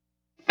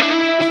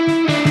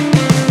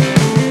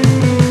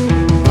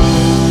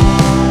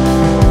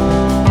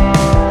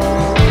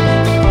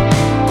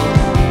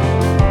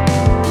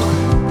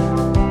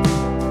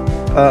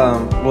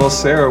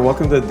Sarah,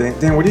 welcome to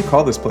Dan. What do you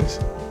call this place?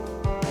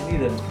 I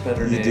need a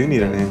better name. You do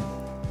need a name.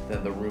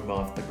 Than the room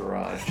off the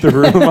garage. The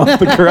room off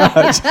the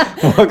garage.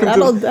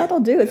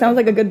 That'll do. It sounds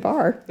like a good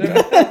bar.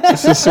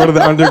 This is sort of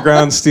the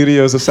underground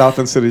studios of South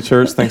End City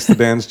Church, thanks to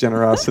Dan's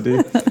generosity.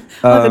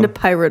 Welcome to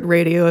Pirate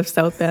Radio of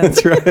South End.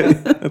 That's right.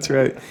 That's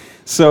right.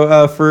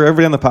 So for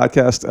everybody on the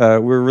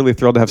podcast, we're really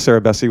thrilled to have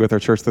Sarah Bessey with our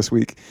church this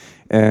week.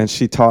 And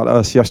she taught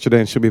us yesterday,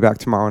 and she'll be back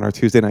tomorrow in our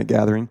Tuesday night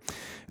gathering.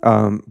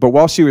 But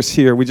while she was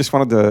here, we just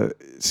wanted to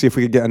see if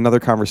we could get another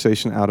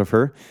conversation out of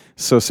her.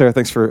 So Sarah,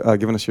 thanks for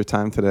giving us your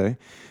time today.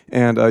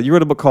 And you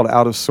wrote a book called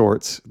Out of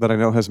Sorts that I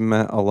know has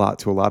meant a lot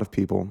to a lot of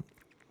people.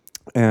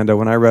 And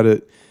when I read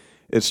it,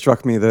 it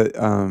struck me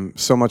that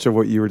so much of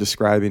what you were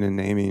describing and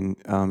naming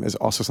is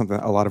also something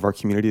that a lot of our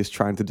community is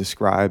trying to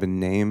describe and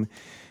name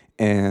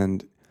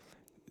and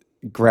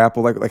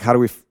grapple. Like how do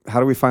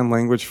we find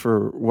language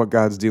for what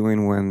God's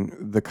doing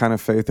when the kind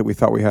of faith that we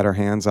thought we had our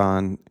hands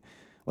on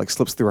like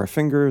slips through our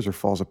fingers or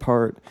falls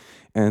apart?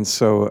 And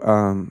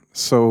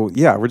so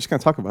yeah, we're just going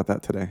to talk about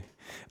that today.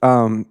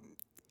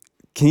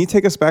 Can you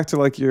take us back to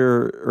like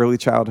your early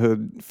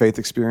childhood faith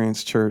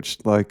experience, church,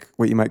 like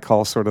what you might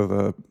call sort of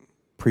the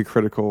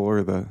pre-critical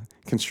or the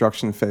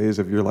construction phase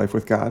of your life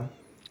with God?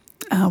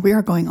 We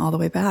are going all the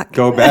way back.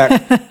 Go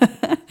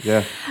back.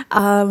 Yeah.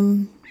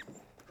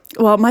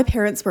 Well, my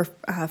parents were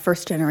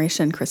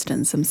first-generation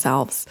Christians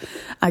themselves.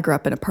 I grew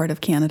up in a part of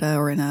Canada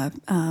or in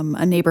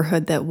a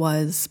neighborhood that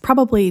was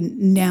probably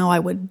now I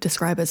would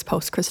describe as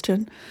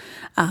post-Christian.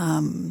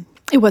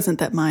 It wasn't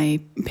that my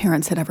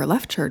parents had ever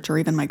left church or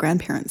even my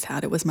grandparents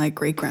had. It was my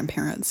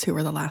great-grandparents who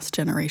were the last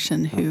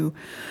generation who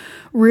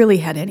really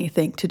had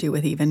anything to do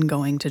with even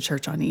going to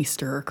church on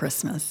Easter or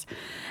Christmas.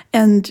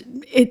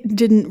 And it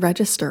didn't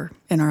register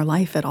in our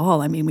life at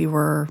all. I mean, we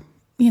were,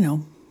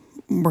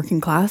 working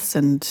class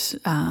and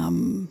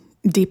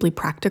deeply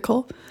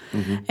practical.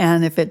 Mm-hmm.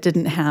 And if it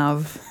didn't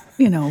have,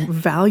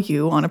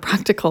 value on a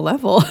practical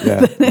level,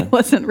 then it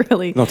wasn't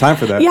really... No time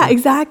for that. Yeah,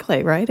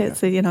 exactly, right?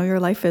 It's, your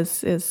life is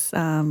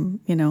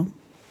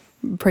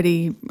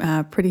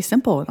pretty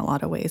simple in a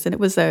lot of ways. And it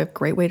was a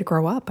great way to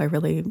grow up. I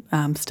really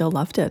still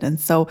loved it. And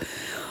so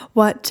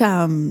what...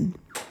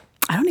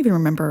 I don't even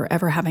remember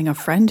ever having a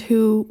friend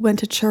who went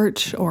to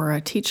church or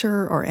a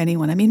teacher or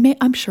anyone. I mean,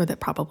 I'm sure that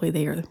probably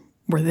they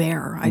were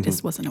there. I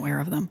just wasn't aware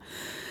of them.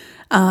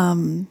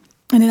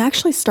 And it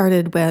actually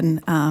started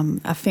when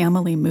a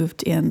family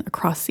moved in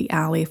across the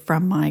alley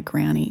from my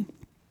granny.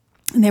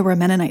 And they were a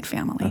Mennonite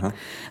family. Uh-huh.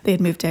 They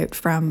had moved out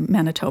from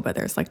Manitoba.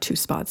 There's like 2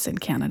 spots in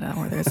Canada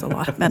where there's a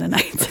lot of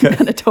Mennonites. Okay.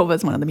 Manitoba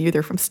is one of them,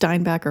 either from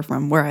Steinbach or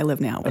from where I live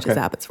now, which is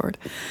Abbotsford.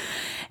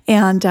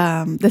 And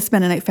this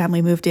Mennonite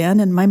family moved in,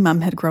 and my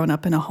mom had grown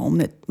up in a home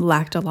that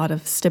lacked a lot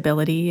of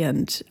stability,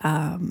 and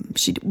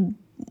she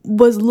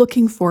was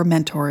looking for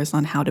mentors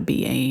on how to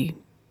be a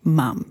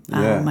mom.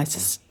 My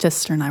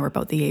sister and I were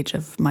about the age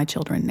of my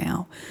children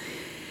now.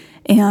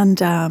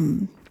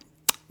 And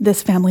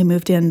this family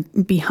moved in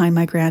behind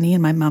my granny,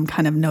 and my mom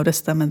kind of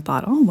noticed them and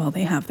thought, oh, well,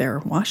 they have their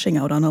washing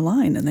out on a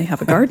line and they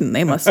have a garden.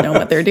 They must know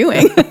what they're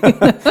doing.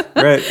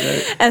 Right.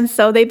 And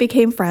so they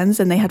became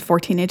friends, and they had 4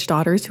 teenage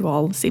daughters who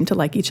all seemed to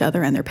like each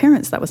other and their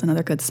parents. That was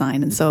another good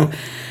sign. And so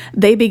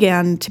they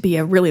began to be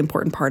a really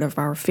important part of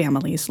our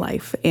family's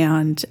life.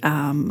 And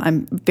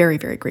I'm very,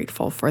 very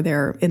grateful for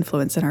their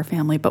influence in our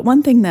family. But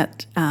one thing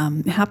that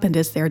happened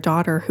is their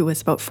daughter, who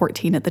was about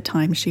 14 at the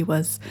time, she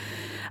was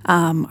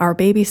our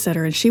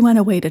babysitter, and she went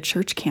away to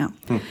church camp.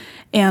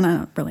 And I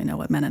don't really know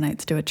what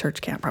Mennonites do at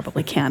church camp,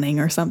 probably canning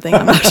or something,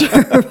 I'm not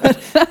sure.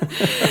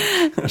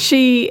 But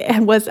she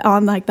was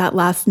on like that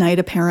last night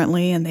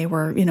apparently, and they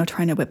were,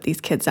 trying to whip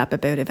these kids up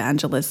about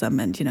evangelism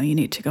and, you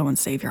need to go and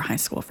save your high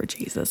school for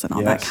Jesus and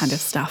all that kind of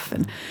stuff.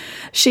 And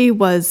she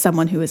was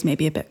someone who was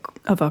maybe a bit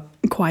of a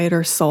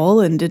quieter soul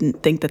and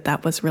didn't think that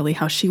that was really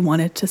how she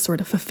wanted to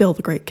sort of fulfill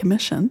the Great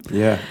Commission.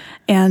 Yeah.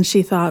 And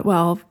she thought,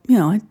 well,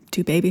 I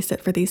do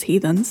babysit for these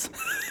heathens.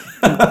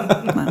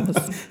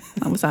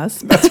 That was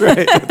us. That's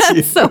right. That's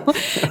you. So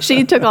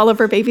she took all of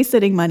her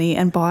babysitting money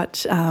and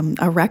bought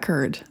a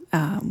record,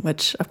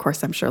 which, of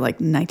course, I'm sure like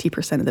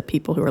 90% of the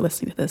people who are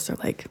listening to this are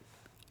like,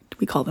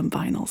 we call them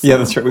vinyls. Yeah,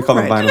 that's right. We call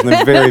them vinyls. And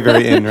they're very,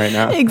 very in right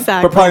now.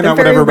 Exactly. But probably not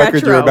whatever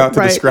record you're about to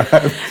retro,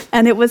 describe.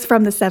 And it was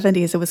from the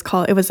 70s.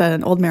 It was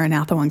an old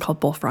Maranatha one called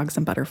Bullfrogs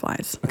and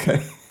Butterflies.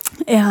 Okay.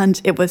 And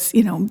it was,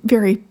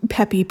 very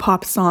peppy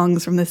pop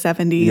songs from the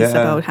 70s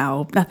about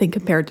how nothing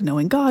compared to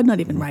knowing God, not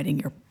even riding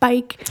your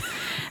bike,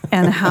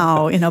 and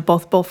how,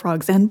 both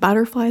bullfrogs and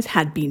butterflies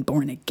had been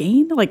born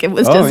again. Like, it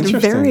was just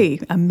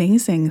very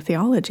amazing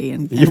theology.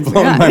 And you've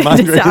blown my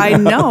mind right I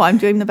know. I'm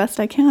doing the best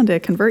I can to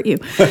convert you.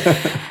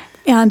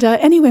 And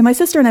anyway, my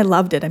sister and I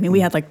loved it. I mean,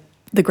 we had like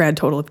the grand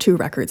total of 2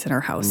 records in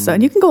our house. So,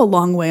 and you can go a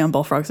long way on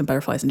Bullfrogs and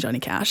Butterflies and Johnny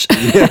Cash.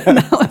 Yeah.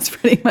 That was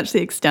pretty much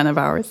the extent of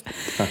ours.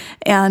 Huh.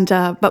 And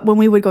but when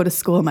we would go to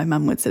school, my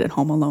mom would sit at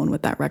home alone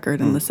with that record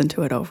and listen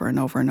to it over and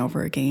over and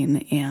over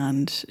again.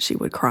 And she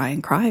would cry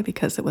and cry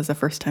because it was the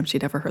first time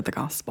she'd ever heard the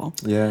gospel.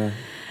 Yeah.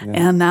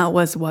 And that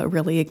was what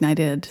really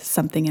ignited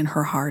something in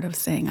her heart of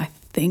saying, I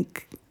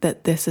think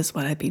that this is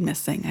what I've been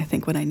missing. I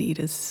think what I need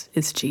is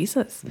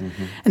Jesus.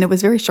 And it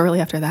was very shortly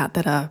after that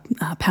a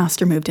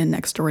pastor moved in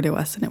next door to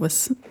us, and it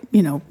was,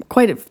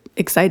 quite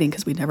exciting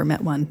because we'd never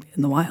met one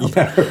in the wild.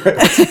 Yeah,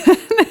 right.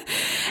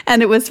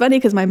 And it was funny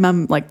because my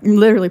mom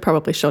literally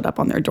probably showed up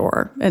on their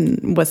door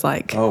and was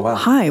like, Oh, wow.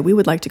 "Hi, we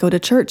would like to go to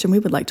church and we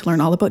would like to learn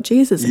all about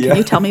Jesus. And can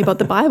you tell me about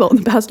the Bible?" And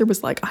the pastor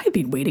was like, "I've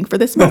been waiting for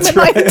this moment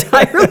my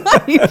entire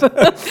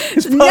life.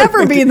 It's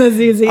never been this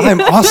easy." I'm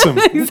awesome.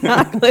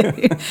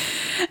 Exactly.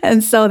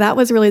 And so that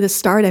was really the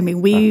start. I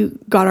mean, we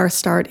got our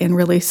start in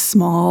really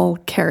small,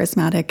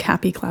 charismatic,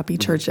 happy, clappy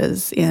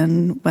churches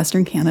in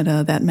Western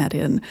Canada that met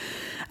in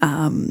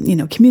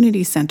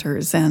community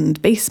centers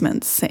and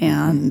basements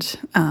and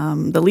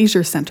the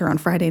leisure center on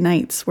Friday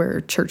nights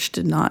where church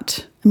did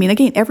not. I mean,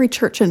 again, every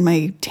church in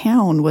my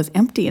town was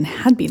empty and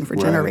had been for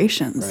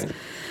generations. Right.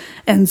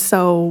 And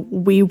so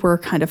we were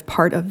kind of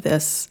part of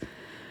this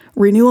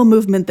renewal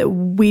movement that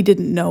we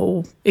didn't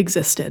know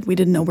existed. We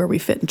didn't know where we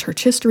fit in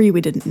church history.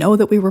 We didn't know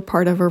that we were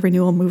part of a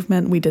renewal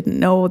movement. We didn't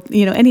know,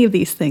 any of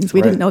these things.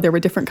 We didn't know there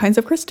were different kinds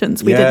of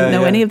Christians. We didn't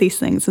know any of these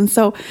things. And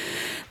so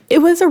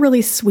it was a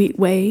really sweet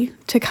way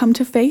to come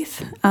to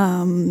faith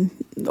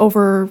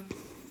over,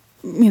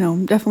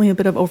 definitely a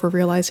bit of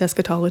over-realized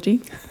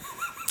eschatology.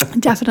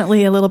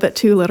 Definitely a little bit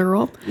too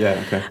literal.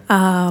 Yeah, okay.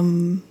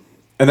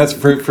 And that's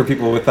for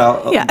people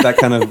without that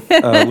kind of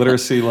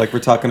literacy. Like, we're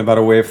talking about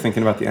a way of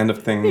thinking about the end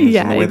of things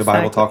and the way the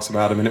Bible talks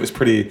about them. And it was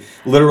pretty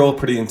literal,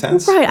 pretty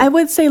intense. Right. I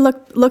would say,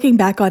 looking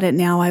back on it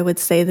now, I would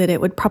say that it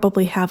would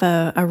probably have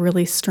a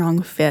really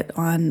strong fit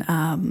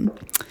on,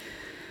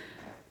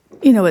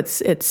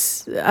 it's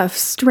a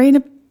strain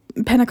of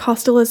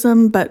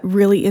Pentecostalism, but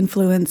really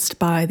influenced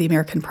by the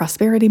American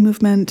Prosperity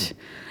Movement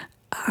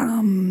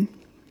and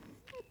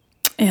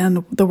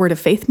the Word of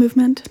Faith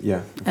movement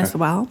as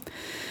well.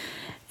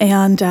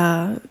 And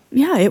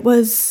it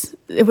was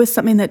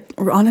something that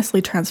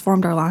honestly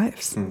transformed our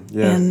lives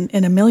in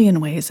a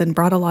million ways and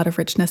brought a lot of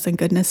richness and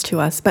goodness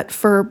to us. But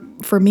for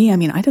me, I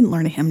mean, I didn't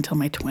learn a hymn until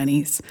my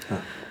 20s.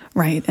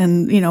 Right.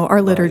 And,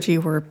 our liturgy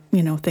were,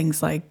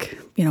 things like,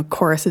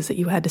 choruses that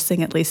you had to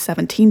sing at least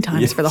 17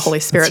 times for the Holy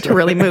Spirit to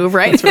really move,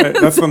 right? That's right.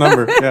 That's the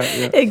number. Yeah.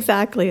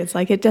 Exactly. It's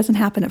like it doesn't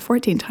happen at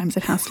 14 times.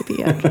 It has to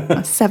be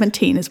at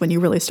 17 is when you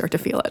really start to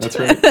feel it. That's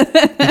right.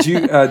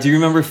 Do you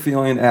remember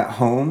feeling at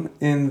home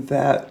in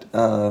that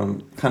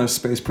kind of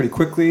space pretty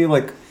quickly?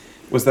 Like,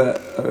 was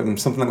that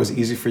something that was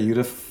easy for you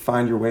to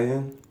find your way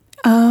in?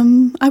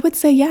 I would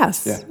say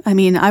yes. Yeah. I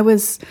mean,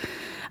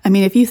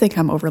 if you think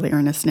I'm overly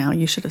earnest now,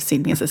 you should have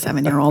seen me as a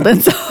 7-year-old.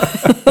 And so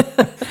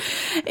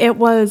it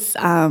was,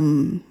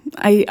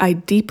 I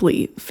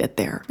deeply fit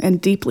there and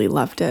deeply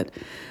loved it.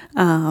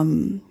 I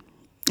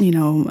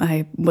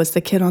was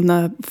the kid on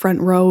the front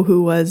row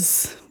who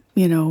was,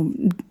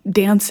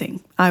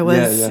 dancing. I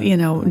was,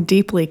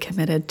 deeply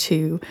committed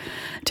to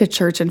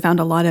church and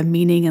found a lot of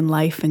meaning and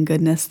life and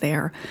goodness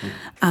there.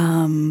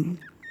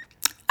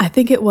 I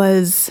think it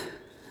was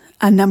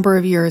a number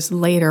of years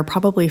later,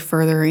 probably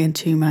further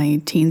into my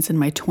teens and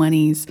my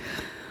 20s,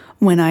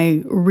 when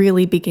I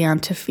really began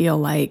to feel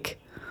like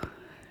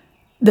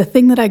the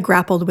thing that I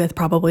grappled with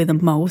probably the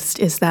most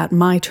is that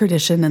my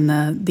tradition and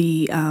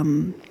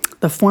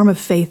the form of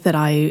faith that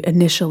I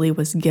initially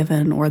was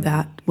given or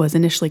that was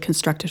initially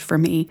constructed for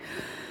me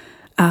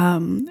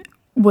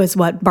was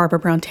what Barbara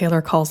Brown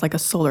Taylor calls like a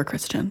solar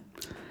Christian.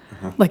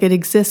 Like it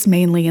exists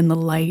mainly in the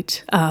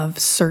light of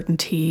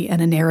certainty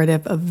and a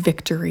narrative of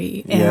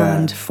victory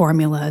and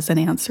formulas and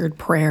answered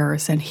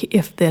prayers and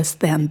if this,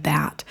 then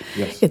that.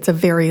 Yes. It's a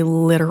very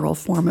literal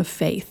form of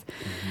faith.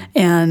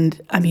 And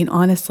I mean,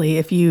 honestly,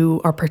 if you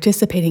are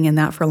participating in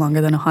that for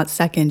longer than a hot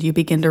second, you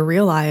begin to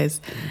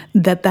realize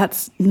that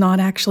that's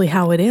not actually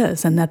how it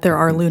is and that there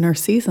are lunar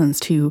seasons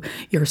to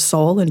your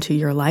soul and to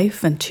your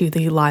life and to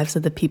the lives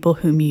of the people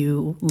whom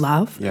you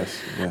love. Yes.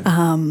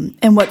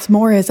 And what's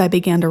more is I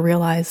began to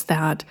realize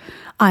that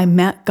I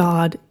met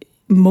God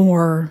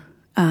more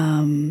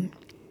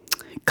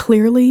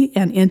clearly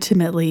and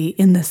intimately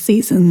in the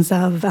seasons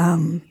of,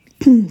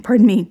 in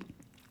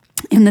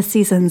the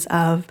seasons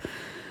of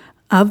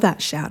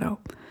that shadow,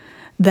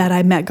 that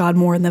I met God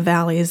more in the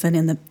valleys than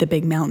in the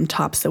big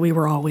mountaintops that we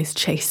were always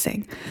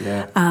chasing.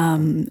 Yeah.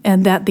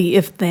 And that the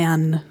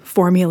if-then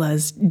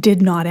formulas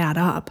did not add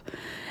up.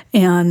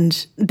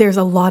 And there's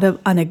a lot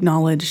of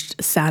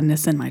unacknowledged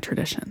sadness in my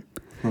tradition.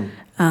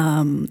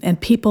 And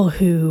people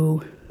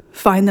who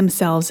find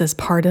themselves as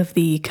part of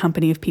the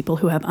company of people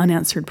who have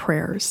unanswered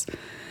prayers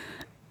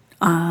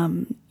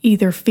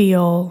either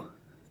feel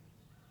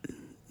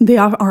they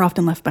are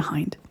often left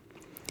behind.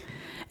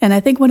 And I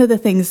think one of the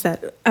things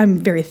that I'm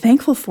very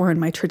thankful for in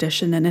my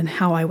tradition and in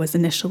how I was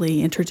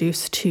initially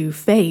introduced to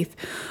faith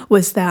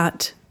was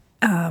that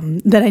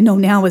I know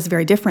now is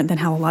very different than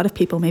how a lot of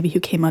people maybe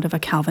who came out of a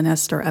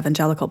Calvinist or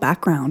evangelical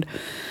background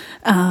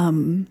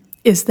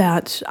is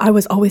that I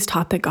was always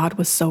taught that God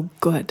was so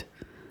good.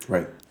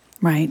 Right.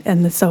 Right.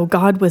 And so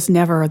God was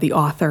never the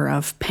author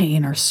of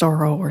pain or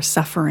sorrow or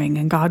suffering,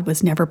 and God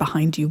was never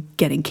behind you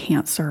getting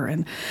cancer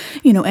and,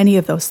 any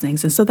of those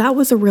things. And so that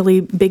was a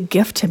really big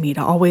gift to me,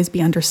 to always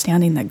be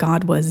understanding that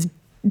God was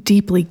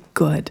deeply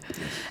good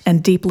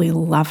and deeply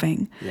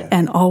loving,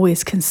 and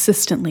always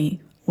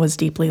consistently was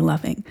deeply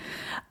loving.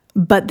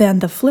 But then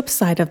the flip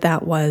side of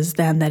that was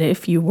then that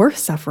if you were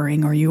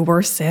suffering or you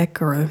were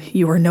sick or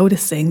you were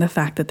noticing the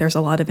fact that there's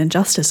a lot of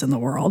injustice in the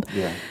world,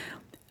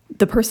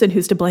 the person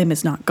who's to blame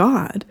is not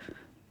God,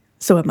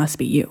 so it must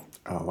be you.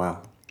 Oh,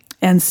 wow.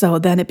 And so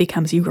then it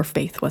becomes your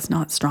faith was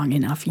not strong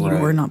enough. You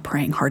were not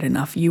praying hard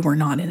enough. You were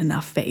not in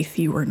enough faith.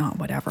 You were not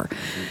whatever.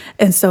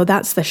 And so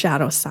that's the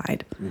shadow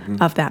side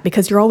of that,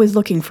 because you're always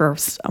looking for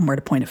somewhere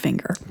to point a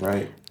finger.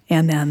 Right.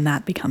 And then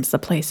that becomes the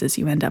places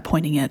you end up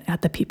pointing it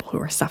at the people who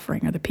are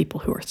suffering or the people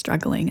who are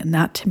struggling. And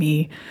that to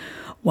me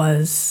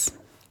was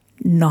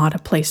not a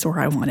place where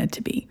I wanted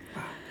to be.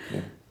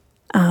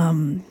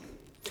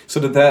 So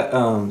did that,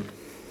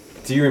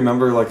 do you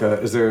remember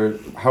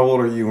how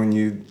old are you when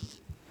you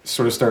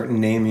sort of start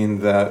naming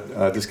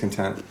that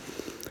discontent?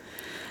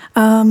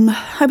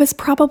 I was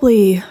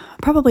probably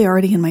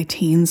already in my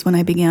teens when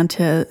I began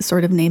to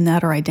sort of name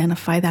that or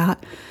identify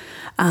that.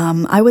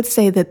 I would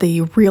say that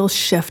the real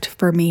shift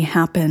for me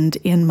happened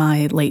in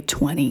my late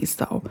 20s,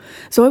 though.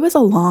 So it was a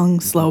long,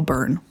 slow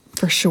burn,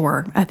 for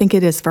sure. I think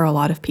it is for a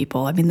lot of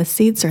people. I mean, the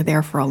seeds are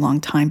there for a long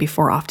time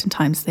before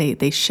oftentimes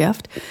they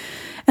shift.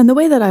 And the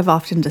way that I've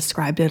often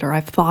described it, or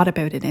I've thought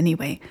about it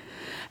anyway,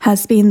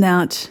 has been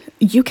that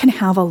you can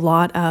have a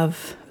lot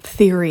of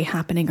theory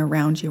happening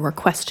around you, or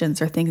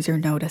questions or things you're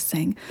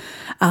noticing.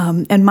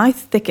 And my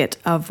thicket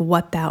of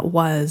what that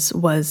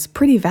was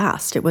pretty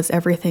vast. It was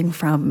everything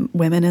from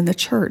women in the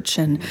church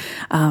and,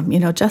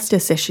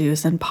 justice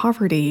issues and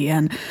poverty.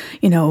 And,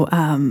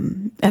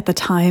 at the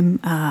time,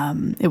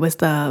 it was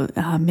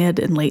the mid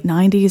and late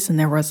 90s, and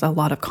there was a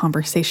lot of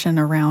conversation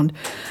around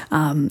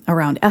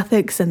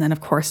ethics. And then,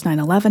 of course,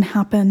 9/11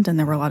 happened, and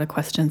there were a lot of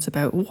questions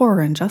about war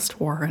and just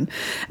war. And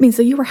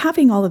so you were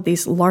having all of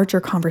these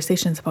larger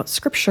conversations about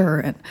scripture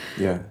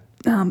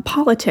and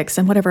politics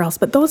and whatever else,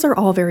 but those are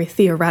all very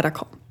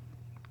theoretical.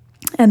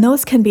 And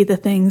those can be the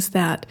things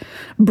that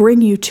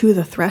bring you to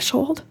the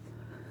threshold,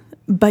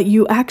 but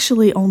you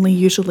actually only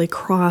usually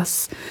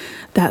cross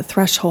that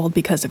threshold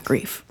because of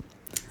grief.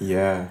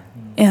 Yeah.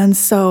 And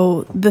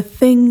so the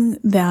thing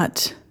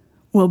that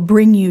will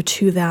bring you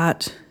to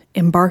that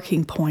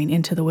embarking point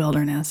into the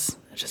wilderness,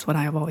 which is what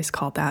I have always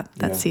called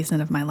that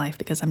season of my life,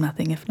 because I'm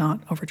nothing if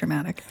not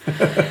overdramatic.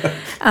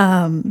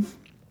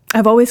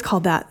 I've always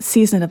called that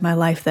season of my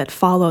life that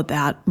followed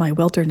that my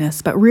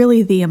wilderness, but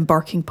really the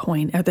embarking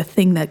point, or the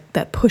thing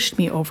that pushed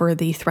me over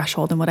the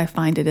threshold, and what I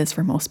find it is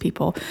for most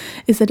people,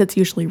 is that it's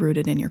usually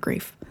rooted in your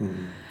grief.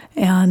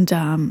 And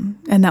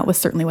that was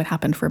certainly what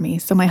happened for me.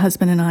 So my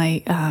husband and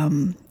I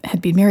had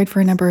been married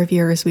for a number of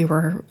years. We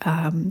were,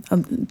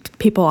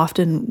 people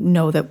often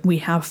know that we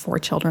have 4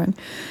 children.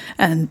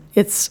 And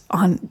it's,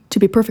 to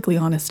be perfectly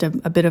honest,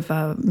 a bit of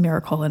a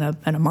miracle and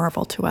a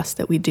marvel to us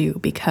that we do,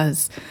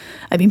 because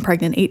I've been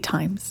pregnant 8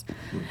 times.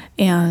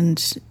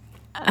 And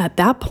at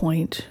that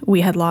point,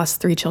 we had lost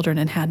 3 children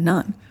and had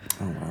none.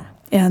 Oh, wow.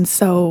 And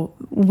so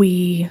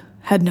we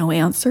had no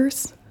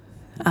answers.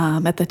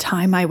 At the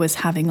time, I was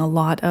having a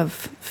lot of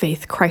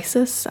faith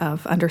crisis,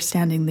 of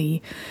understanding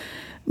the,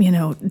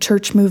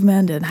 church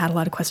movement, and had a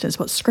lot of questions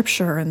about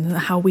scripture and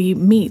how we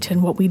meet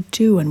and what we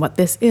do and what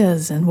this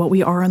is and what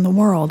we are in the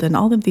world and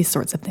all of these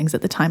sorts of things.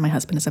 At the time, my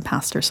husband is a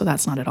pastor, so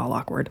that's not at all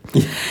awkward.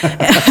 Right.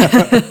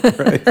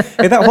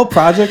 Hey, that whole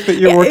project that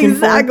you're working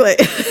exactly.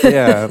 for?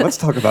 Yeah, let's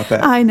talk about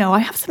that. I know. I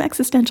have some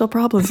existential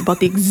problems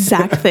about the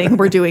exact thing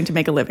we're doing to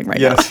make a living right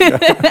now.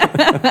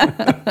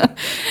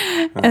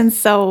 And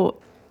so,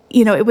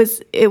 it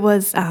was,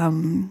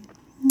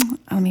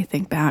 let me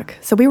think back.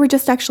 So we were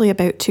just actually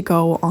about to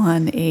go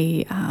on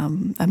a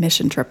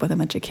mission trip with a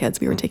bunch of kids.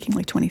 We were taking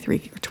like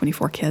 23 or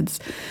 24 kids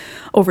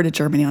over to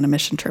Germany on a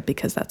mission trip,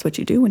 because that's what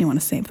you do when you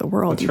want to save the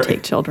world. That's you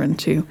take children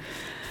to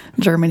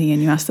Germany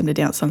and you ask them to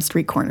dance on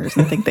street corners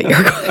and think that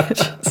you're going to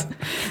just...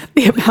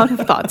 The amount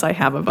of thoughts I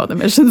have about the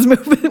missions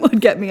movement would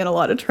get me in a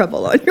lot of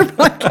trouble on your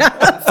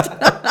podcast.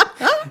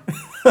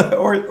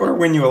 or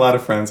win you a lot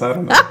of friends. I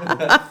don't know.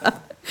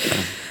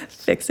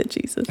 Fix it,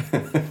 Jesus.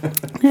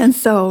 And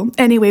so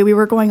anyway, we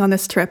were going on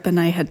this trip, and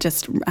I had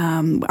just,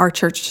 our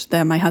church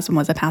that my husband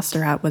was a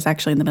pastor at was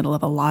actually in the middle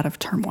of a lot of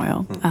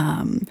turmoil.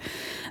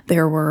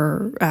 There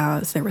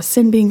was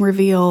sin being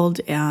revealed,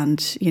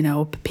 and,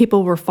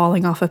 people were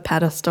falling off of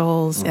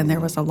pedestals, and there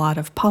was a lot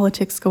of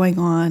politics going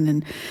on,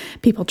 and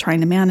people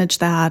trying to manage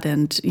that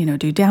and,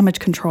 do damage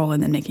control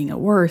and then making it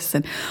worse.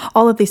 And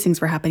all of these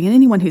things were happening. And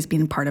anyone who's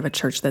been part of a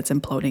church that's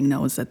imploding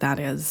knows that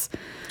is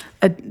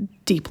a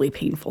deeply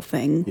painful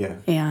thing. Yeah.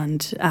 And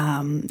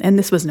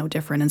this was no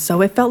different. And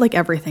so it felt like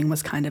everything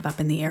was kind of up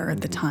in the air at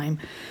the time.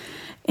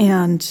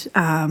 And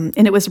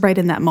it was right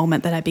in that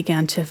moment that I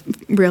began to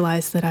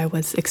realize that I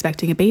was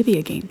expecting a baby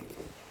again.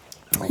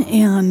 Oh.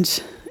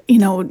 And,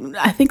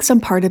 I think some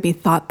part of me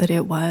thought that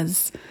it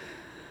was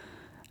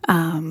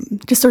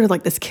just sort of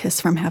like this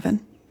kiss from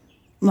heaven.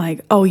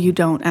 Like, oh, you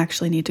don't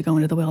actually need to go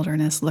into the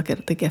wilderness. Look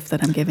at the gift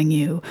that I'm giving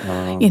you.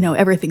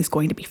 Everything's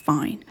going to be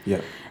fine.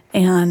 Yeah.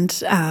 And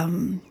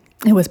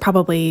it was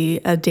probably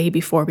a day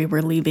before we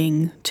were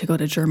leaving to go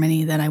to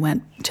Germany that I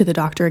went to the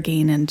doctor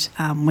again. And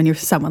when you're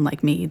someone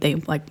like me, they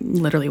like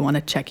literally want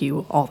to check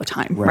you all the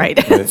time, right?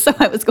 So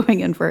I was going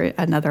in for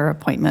another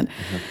appointment.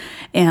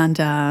 And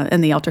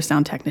the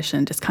ultrasound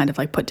technician just kind of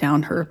like put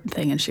down her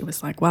thing, and she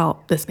was like,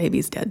 well, this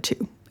baby's dead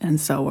too. And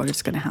so we're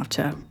just going to have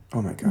to,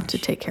 to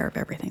take care of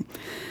everything.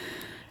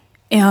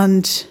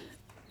 And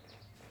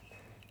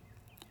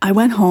I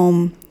went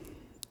home,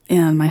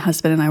 and my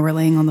husband and I were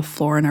laying on the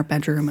floor in our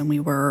bedroom, and we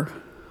were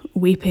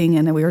weeping,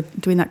 and we were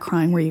doing that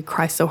crying where you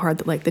cry so hard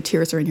that like the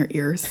tears are in your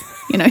ears.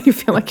 You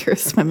feel like you're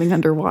swimming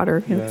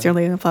underwater. Because you're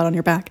laying flat on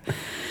your back.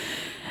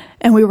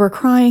 And we were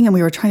crying, and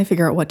we were trying to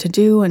figure out what to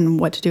do, and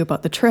what to do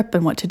about the trip,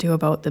 and what to do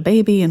about the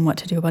baby, and what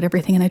to do about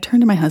everything. And I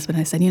turned to my husband,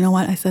 and I said, you know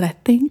what? I said, I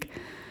think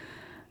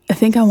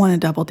I want to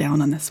double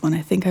down on this one.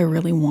 I think I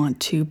really want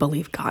to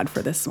believe God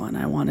for this one.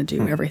 I want to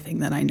do everything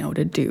that I know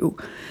to do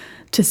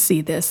to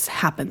see this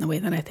happen the way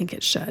that I think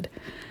it should.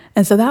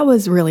 And so that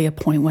was really a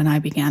point when I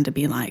began to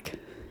be like,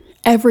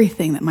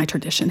 everything that my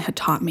tradition had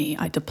taught me,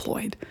 I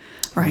deployed,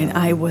 right?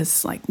 I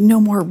was like, no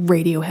more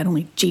Radiohead,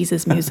 only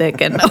Jesus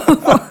music. And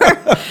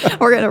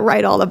we're going to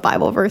write all the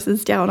Bible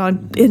verses down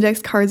on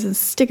index cards and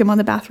stick them on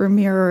the bathroom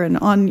mirror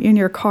and in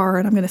your car.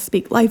 And I'm going to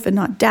speak life and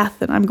not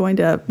death. And I'm going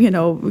to,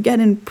 get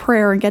in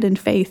prayer and get in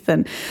faith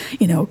and,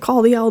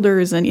 call the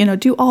elders and,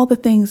 do all the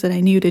things that I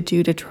knew to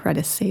do to try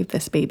to save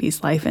this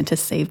baby's life and to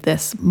save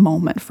this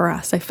moment for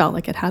us. I felt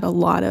like it had a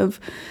lot of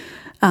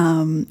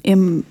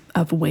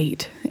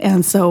weight.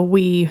 And so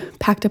we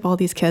packed up all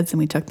these kids and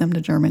we took them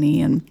to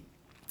Germany, and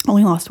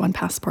only lost one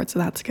passport, so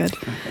that's good.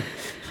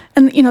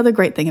 And, the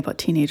great thing about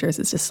teenagers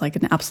is just like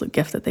an absolute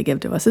gift that they give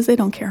to us is they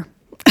don't care.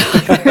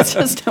 There's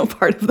just no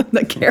part of them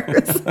that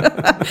cares.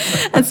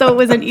 And so it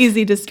was an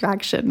easy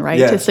distraction, right?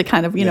 Just to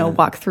kind of,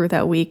 walk through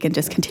that week and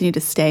just continue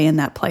to stay in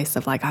that place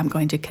of like, I'm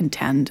going to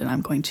contend, and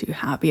I'm going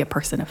to be a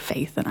person of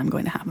faith, and I'm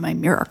going to have my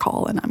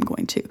miracle, and I'm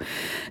going to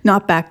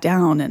not back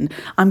down, and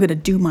I'm going to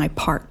do my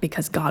part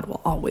because God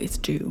will always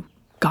do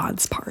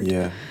God's part.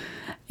 Yeah.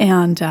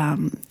 And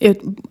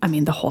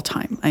the whole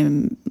time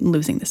I'm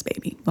losing this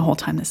baby, the whole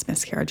time this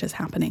miscarriage is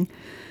happening.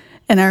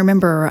 And I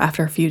remember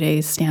after a few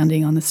days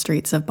standing on the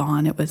streets of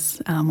Bonn, it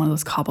was one of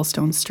those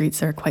cobblestone streets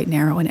that are quite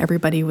narrow, and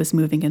everybody was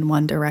moving in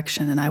one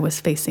direction, and I was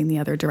facing the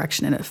other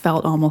direction. And it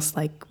felt almost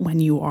like when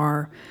you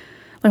are,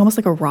 almost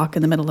like a rock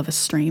in the middle of a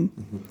stream.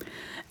 Mm-hmm.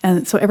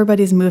 And so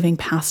everybody's moving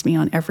past me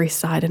on every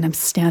side, and I'm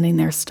standing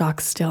there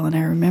stock still. And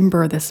I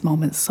remember this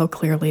moment so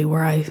clearly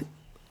where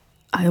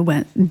I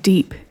went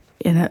deep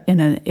in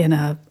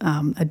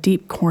a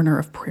deep corner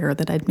of prayer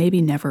that I'd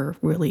maybe never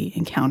really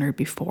encountered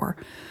before,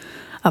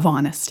 of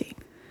honesty.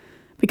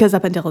 Because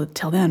up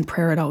until then,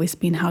 prayer had always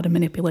been how to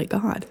manipulate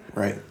God.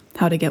 Right.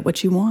 How to get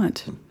what you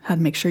want, how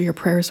to make sure your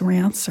prayers were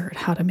answered,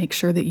 how to make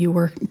sure that you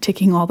were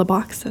ticking all the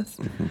boxes.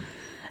 Mm-hmm.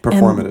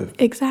 Performative.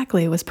 And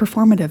exactly. It was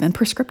performative and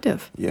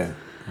prescriptive. Yeah.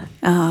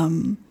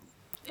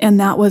 And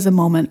that was a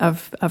moment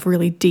of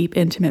really deep,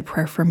 intimate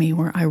prayer for me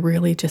where I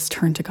really just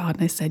turned to God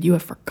and I said, you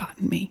have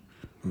forgotten me.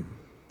 Mm-hmm.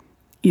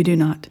 You do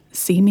not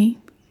see me.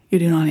 You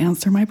do not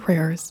answer my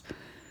prayers.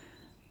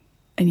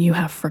 And you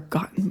have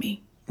forgotten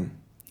me.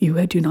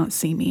 You do not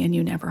see me, and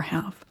you never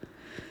have.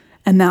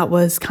 And that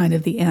was kind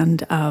of the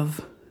end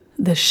of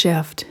the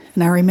shift.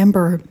 And I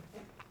remember,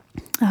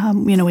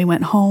 we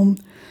went home,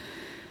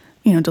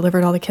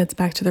 delivered all the kids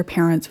back to their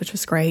parents, which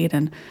was great,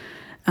 and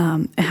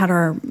had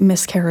our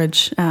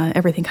miscarriage,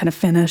 everything kind of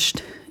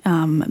finished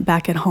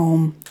back at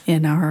home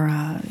in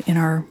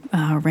our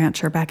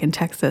rancher back in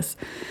Texas,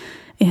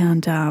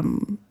 and I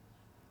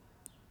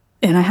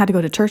had to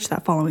go to church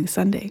that following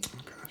Sunday.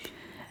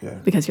 Yeah.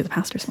 Because you're the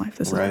pastor's wife.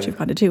 This is what you've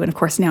got to do. And of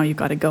course, now you've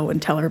got to go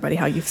and tell everybody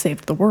how you've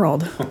saved the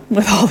world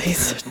with all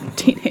these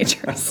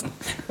teenagers.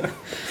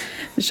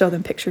 And show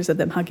them pictures of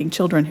them hugging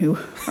children who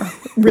are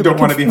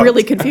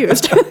really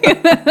confused.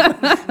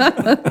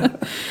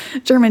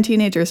 German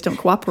teenagers don't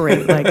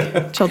cooperate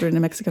like children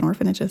in Mexican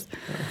orphanages.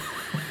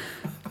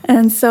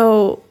 And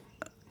so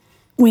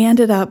we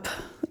ended up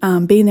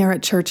being there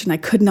at church, and I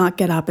could not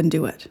get up and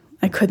do it.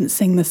 I couldn't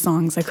sing the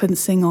songs. I couldn't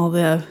sing all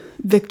the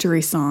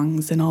victory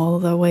songs and all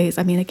the ways.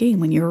 I mean, again,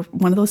 when you're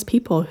one of those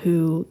people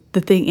who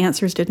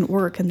answers didn't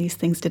work and these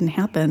things didn't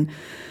happen,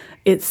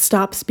 it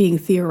stops being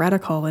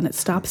theoretical, and it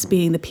stops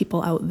being the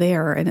people out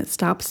there, and it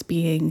stops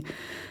being,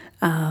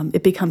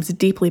 it becomes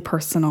deeply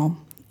personal,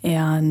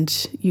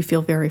 and you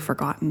feel very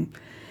forgotten.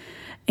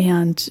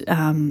 And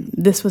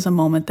this was a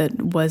moment that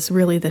was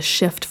really the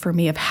shift for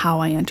me of how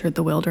I entered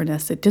the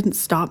wilderness. It didn't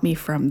stop me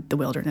from the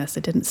wilderness.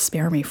 It didn't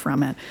spare me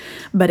from it.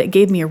 But it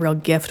gave me a real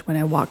gift when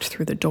I walked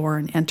through the door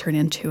and entered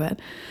into it.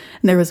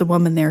 And there was a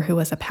woman there who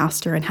was a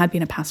pastor and had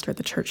been a pastor at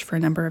the church for a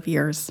number of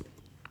years.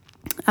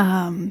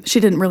 She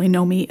didn't really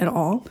know me at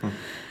all.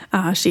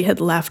 She had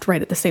left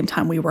right at the same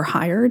time we were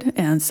hired,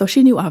 and so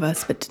she knew of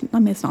us, but I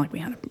mean, it's not like we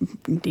had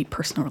a deep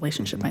personal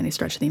relationship by any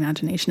stretch of the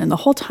imagination. And the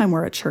whole time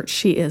we're at church,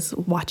 she is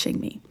watching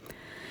me.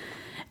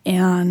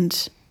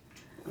 And,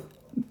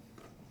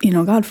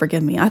 God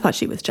forgive me, I thought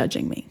she was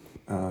judging me.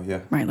 Oh, yeah.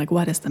 Right? Like,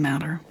 what is the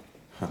matter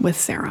with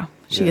Sarah?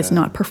 She is Yeah.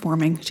 not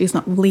performing. She's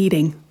not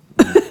leading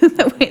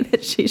the way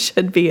that she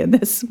should be in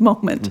this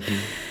moment.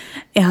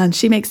 And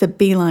she makes a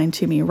beeline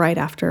to me right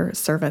after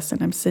service,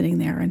 and I'm sitting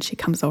there, and she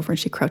comes over and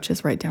she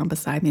crouches right down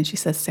beside me, and she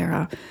says,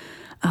 Sarah,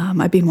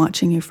 I've been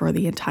watching you for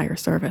the entire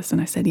service. And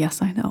I said,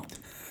 yes, I know.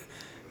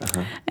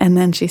 And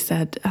then she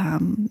said,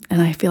 and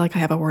I feel like I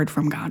have a word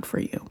from God for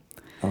you.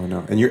 Oh,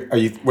 no. And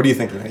what are you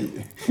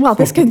thinking? Well,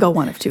 this can go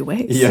one of two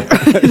ways. Yeah.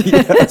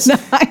 Yes.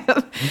 And I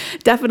have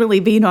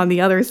definitely been on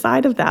the other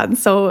side of that. And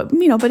so,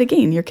 but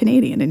again, you're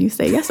Canadian and you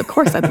say, yes, of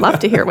course, I'd love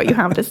to hear what you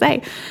have to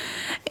say.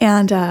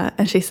 And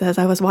she says,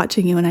 I was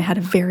watching you and I had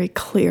a very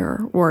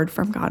clear word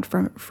from God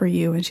for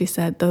you. And she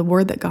said, the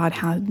word that God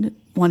had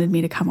wanted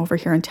me to come over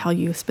here and tell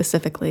you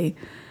specifically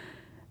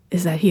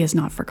is that he has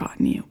not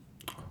forgotten you,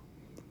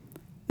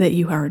 that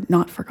you are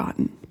not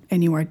forgotten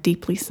and you are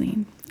deeply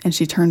seen. And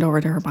she turned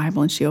over to her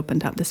Bible and she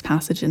opened up this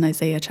passage in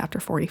Isaiah chapter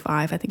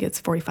 45. I think it's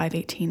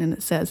 45:18, and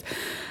it says,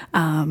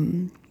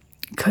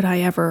 could I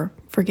ever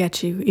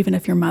forget you? Even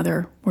if your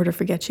mother were to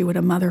forget you, would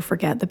a mother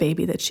forget the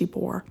baby that she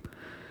bore?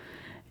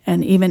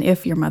 And even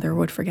if your mother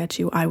would forget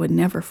you, I would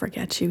never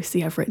forget you.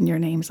 See, I've written your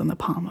names on the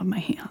palm of my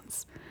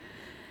hands.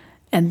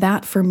 And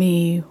that for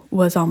me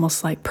was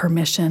almost like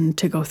permission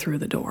to go through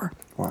the door.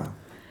 Wow.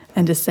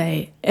 And to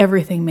say,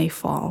 everything may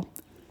fall.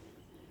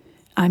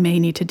 I may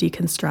need to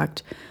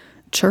deconstruct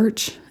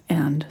church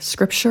and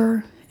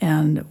scripture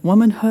and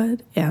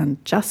womanhood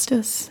and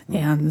justice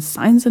and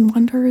signs and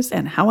wonders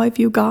and how I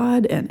view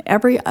God, and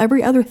every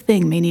other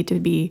thing may need to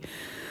be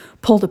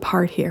pulled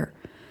apart here.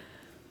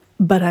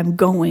 But I'm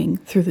going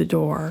through the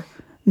door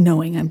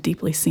knowing I'm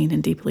deeply seen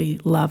and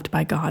deeply loved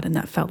by God, and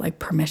that felt like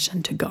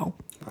permission to go.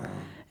 Wow.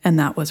 And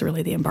that was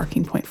really the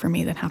embarking point for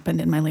me that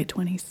happened in my late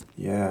 20s.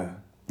 Yeah.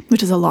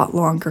 Which is a lot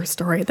longer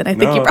story than I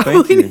think you No, thank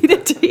probably you.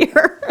 needed to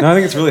hear. No, I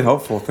think it's really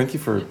helpful. Thank you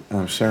for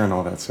sharing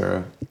all that,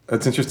 Sarah.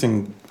 It's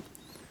interesting.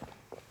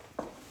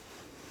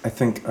 I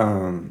think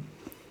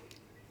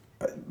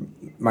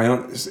my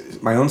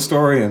own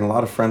story and a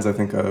lot of friends I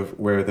think of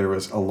where there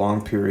was a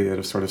long period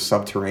of sort of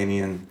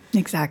subterranean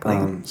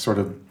Exactly. sort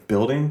of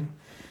building,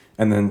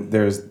 and then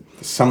there's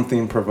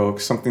something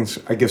provokes, something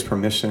I gives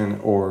permission,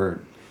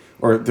 or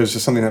there's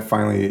just something that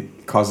finally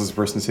causes the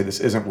person to say this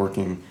isn't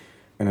working,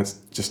 and it's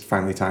just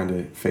finally time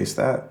to face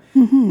that.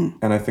 Mm-hmm.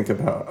 And I think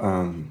about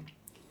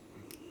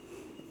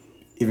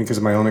even because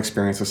of my own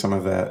experience with some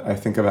of that, I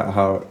think about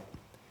how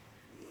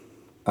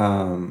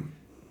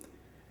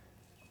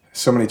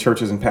so many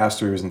churches and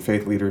pastors and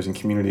faith leaders and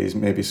communities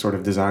maybe sort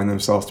of design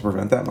themselves to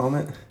prevent that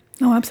moment.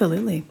 Oh,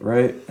 absolutely.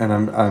 Right. And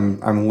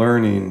I'm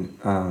learning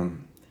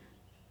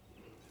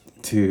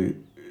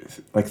to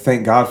like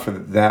thank God for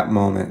that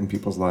moment in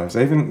people's lives.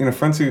 I even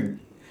friends who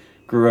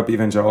grew up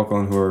evangelical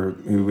and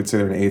who would say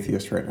they're an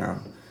atheist right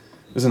now.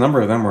 There's a number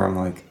of them where I'm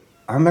like,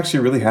 I'm actually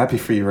really happy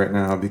for you right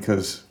now,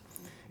 because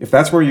if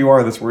that's where you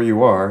are, that's where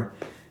you are.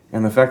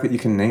 And the fact that you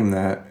can name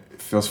that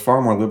feels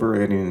far more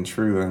liberating and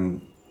true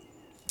than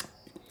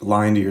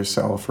lying to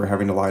yourself or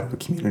having to lie to a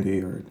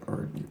community or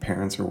your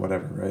parents or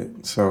whatever,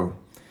 right? So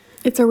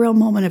it's a real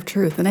moment of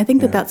truth. And I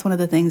think Yeah. that that's one of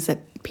the things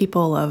that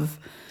people of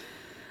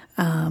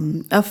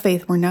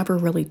faith were never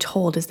really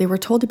told, is they were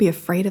told to be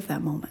afraid of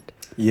that moment.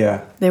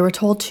 yeah, They were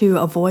told to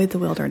avoid the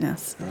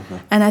wilderness.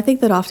 And I think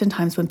that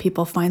oftentimes when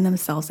people find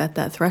themselves at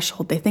that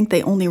threshold, they think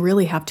they only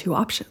really have two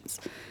options.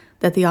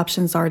 That the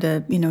options are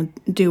to,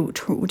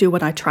 do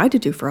what I tried to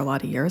do for a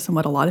lot of years and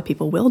what a lot of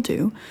people will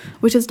do,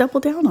 which is double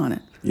down on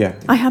it. yeah,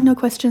 I have no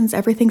questions.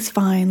 Everything's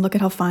fine. Look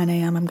at how fine I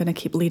am. I'm going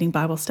to keep leading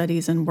Bible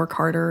studies and work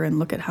harder, and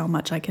look at how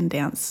much I can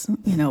dance,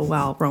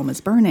 while Rome is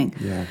burning.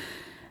 yeah,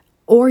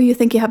 Or you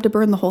think you have to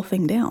burn the whole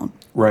thing down,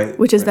 right.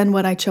 which is right. then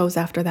what I chose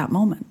after that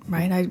moment,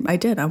 right? I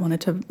did. I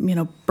wanted to,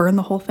 burn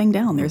the whole thing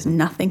down. There's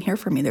nothing here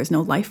for me. There's no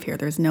life here.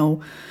 There's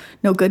no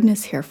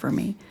goodness here for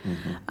me.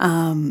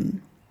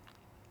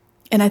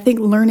 And I think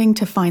learning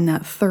to find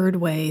that third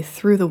way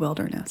through the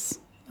wilderness,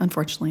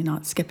 unfortunately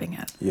not skipping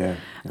it, Yeah.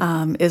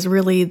 is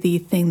really the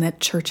thing that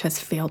church has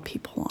failed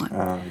people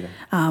on.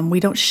 Yeah.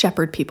 We don't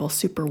shepherd people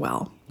super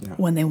well Yeah.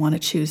 when they want to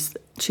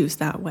choose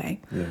that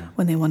way, Yeah.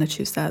 when they want to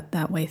choose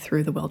that way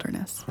through the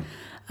wilderness.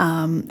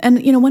 And,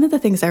 one of the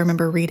things I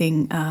remember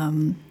reading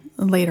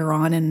later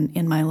on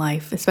in my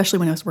life, especially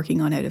when I was working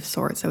on Out of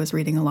Sorts, I was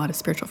reading a lot of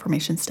spiritual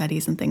formation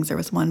studies and things. There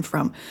was one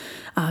from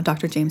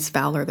Dr. James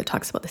Fowler that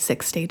talks about the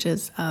 6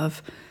 stages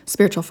of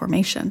spiritual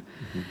formation.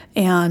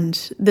 And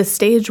the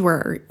stage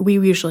where we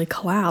usually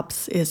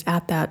collapse is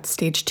at that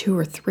stage 2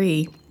 or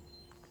 3,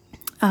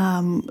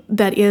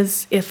 that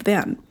is if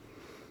then,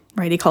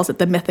 right? He calls it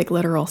the mythic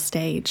literal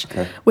stage,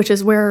 which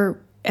is where,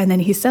 and then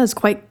he says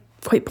quite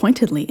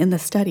pointedly in the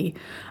study,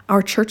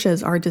 our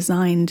churches are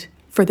designed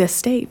for this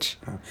stage.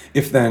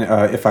 If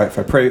I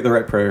pray the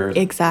right prayers,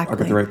 I'll Exactly.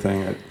 get the right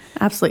thing.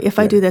 Absolutely. If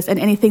I do this, and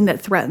anything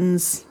that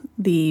threatens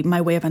my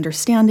way of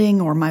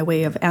understanding or my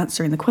way of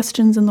answering the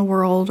questions in the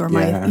world or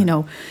Yeah.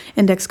 my,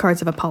 index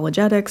cards of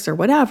apologetics or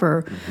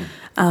whatever,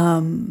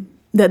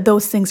 that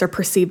those things are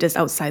perceived as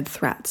outside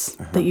threats,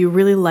 that you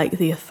really like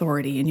the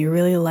authority and you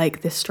really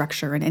like this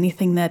structure, and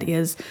anything that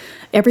is,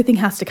 everything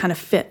has to kind of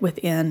fit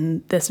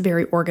within this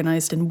very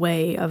organized and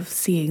way of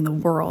seeing the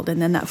world.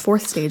 And then that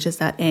fourth stage is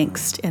that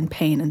angst and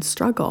pain and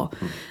struggle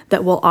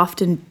that will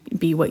often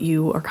be what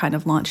you are kind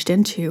of launched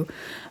into.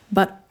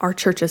 But our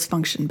churches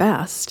function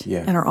best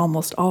and are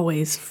almost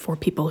always for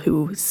people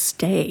who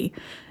stay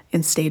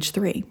in stage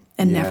 3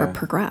 and never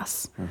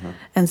progress.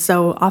 And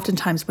so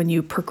oftentimes when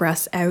you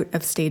progress out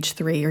of stage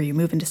 3 or you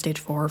move into stage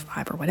 4 or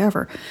 5 or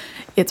whatever,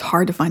 it's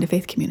hard to find a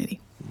faith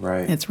community.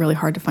 Right. It's really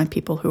hard to find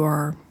people who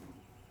are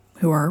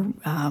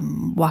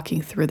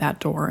walking through that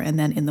door and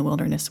then in the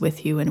wilderness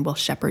with you and will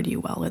shepherd you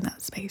well in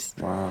that space.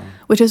 Wow.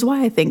 Which is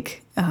why I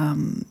think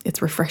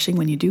it's refreshing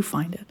when you do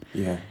find it.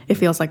 Yeah. It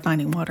feels like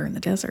finding water in the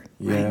desert.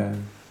 Yeah. Right?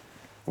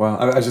 Well,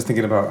 I was just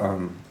thinking about I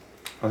was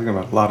thinking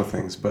about a lot of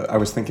things, but I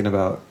was thinking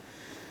about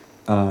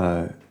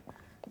one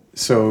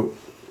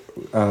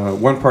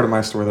part of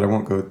my story that I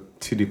won't go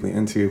too deeply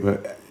into,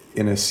 but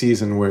in a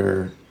season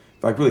where,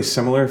 like, really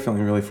similar,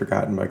 feeling really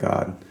forgotten by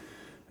God,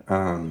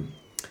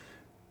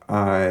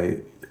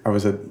 I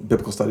was a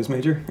biblical studies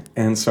major,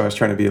 and so I was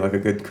trying to be like a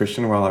good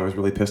Christian while I was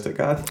really pissed at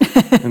God.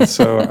 And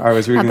so I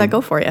was reading. How'd that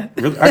go for you?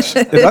 It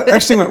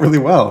actually went really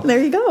well.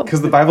 There you go.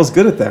 Because the Bible's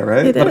good at that,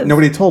 right? It But is.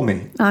 nobody told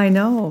me. I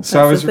know.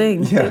 So That's the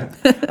thing. Yeah,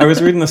 I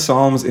was reading the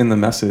Psalms in the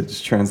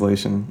Message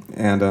translation,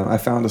 and I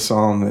found a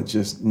psalm that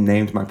just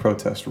named my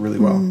protest really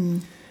well.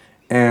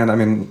 And I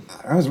mean,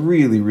 I was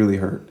really, really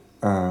hurt.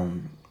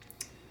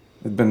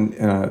 I'd been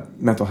in a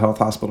mental health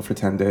hospital for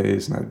 10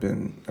 days, and I'd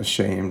been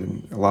ashamed,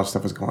 and a lot of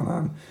stuff was going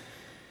on.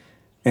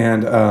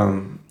 And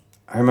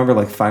I remember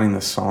like finding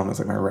this psalm as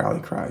like my rally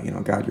cry.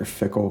 God, you're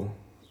fickle.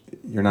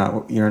 You're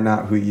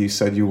not who you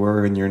said you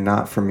were, and you're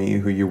not for me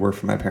who you were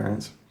for my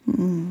parents.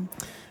 And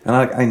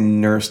I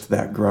nursed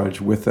that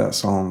grudge with that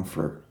psalm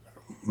for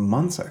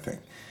months, I think.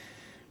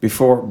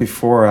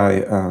 Before I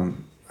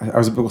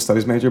was a biblical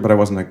studies major, but I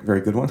wasn't a very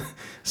good one.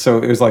 So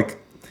it was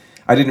like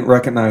I didn't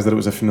recognize that it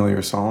was a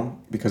familiar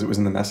psalm because it was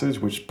in the Message,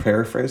 which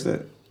paraphrased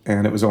it.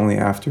 And it was only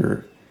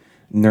after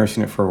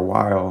nursing it for a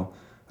while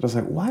that I was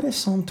like, why does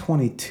Psalm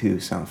 22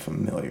 sound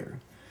familiar?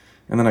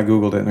 And then I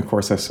Googled it, and of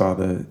course I saw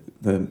the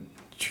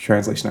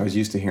translation I was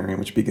used to hearing,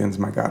 which begins,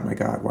 my God,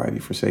 why have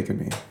you forsaken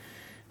me?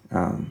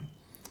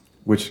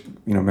 Which,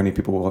 many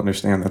people will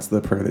understand that's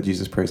the prayer that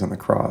Jesus prays on the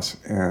cross.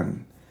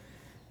 And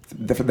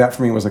that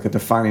for me was like a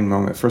defining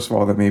moment. First of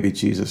all, that maybe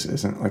Jesus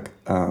isn't like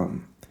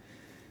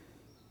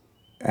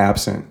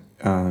absent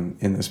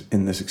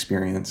in this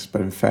experience,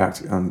 but in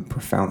fact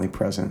profoundly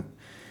present.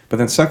 But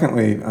then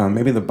secondly,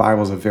 maybe the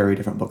Bible is a very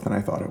different book than I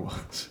thought it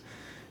was.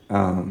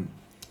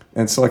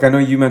 And so, like, I know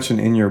you mentioned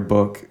in your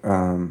book,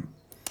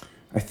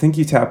 I think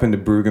you tap into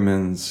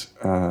Brueggemann's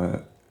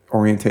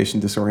orientation,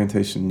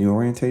 disorientation, new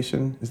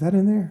orientation. Is that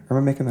in there? Or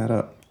am I making that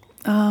up?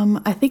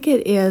 I think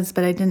it is,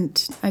 but I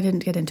didn't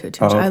get into it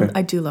too much. Okay.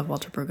 I do love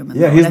Walter Brueggemann.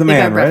 Yeah, though, he's and the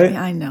I think man, right?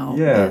 I know.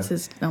 Yeah. It's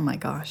just, oh my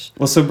gosh.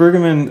 Well, so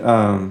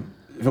Brueggemann,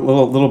 a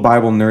little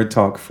Bible nerd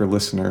talk for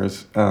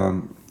listeners,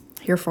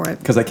 Here for it.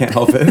 because I can't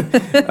help it.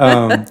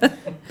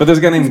 But there's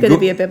a guy named It's going to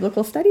be a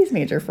biblical studies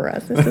major for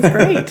us. This is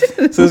great.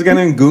 So there's a guy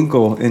named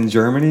Gunkel in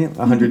Germany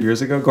 100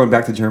 years ago, going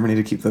back to Germany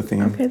to keep the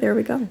theme. Okay, there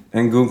we go.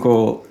 And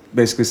Gunkel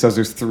basically says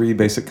there's 3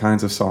 basic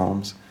kinds of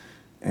psalms.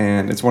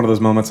 And it's one of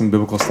those moments in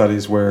biblical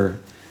studies where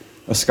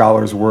a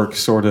scholar's work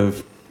sort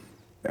of,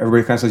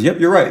 everybody kind of says, yep,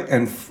 you're right.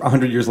 And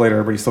 100 years later,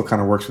 everybody still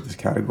kind of works with these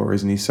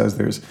categories. And he says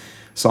there's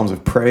psalms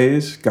of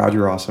praise, God,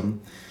 you're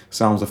awesome.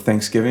 Psalms of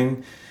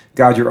thanksgiving,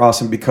 God, you're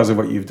awesome because of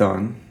what you've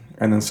done.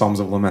 And then psalms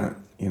of lament,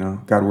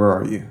 God, where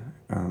are you?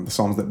 The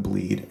psalms that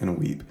bleed and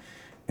weep.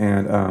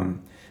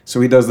 And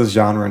so he does this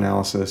genre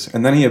analysis.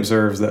 And then he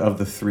observes that of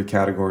the 3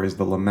 categories,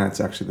 the lament's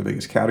actually the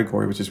biggest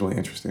category, which is really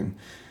interesting.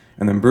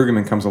 And then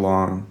Brueggemann comes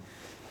along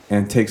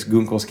and takes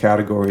Gunkel's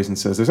categories and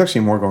says, there's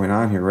actually more going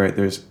on here, right?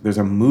 There's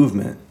a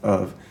movement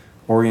of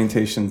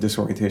orientation,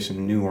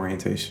 disorientation, new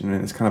orientation,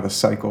 and it's kind of a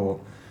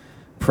cycle.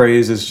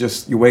 Praise is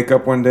just, you wake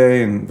up one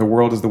day and the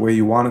world is the way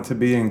you want it to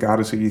be, and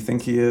God is who you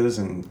think he is,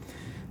 and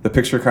the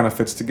picture kind of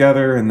fits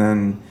together. And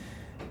then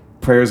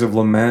prayers of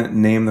lament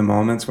name the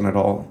moments when it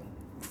all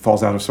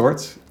falls out of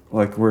sorts,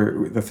 like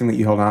where the thing that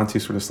you held on to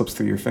sort of slips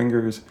through your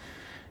fingers.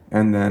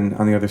 And then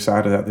on the other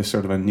side of that, there's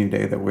sort of a new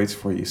day that waits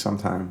for you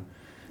sometime.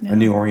 A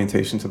new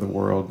orientation to the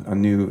world, a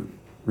new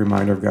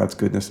reminder of God's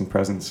goodness and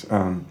presence.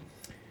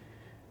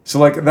 So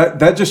like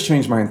that just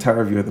changed my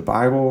entire view of the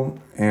Bible,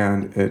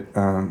 and it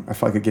I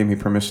felt like it gave me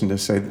permission to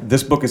say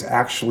this book is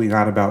actually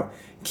not about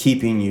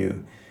keeping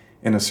you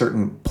in a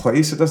certain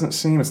place. It doesn't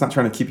seem. It's not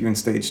trying to keep you in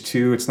stage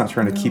 2. It's not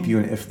trying to keep you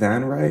in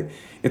if-then, right?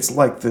 It's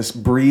like this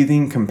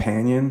breathing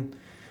companion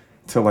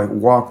to like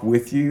walk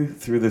with you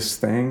through this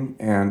thing.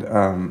 And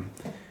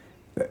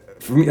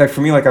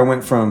for me, like I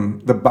went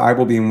from the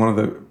Bible being one of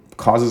the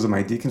causes of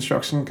my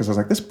deconstruction because I was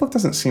like, this book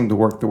doesn't seem to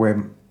work the way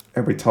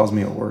everybody tells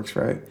me it works,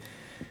 right?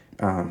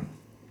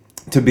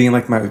 To being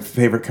like my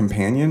favorite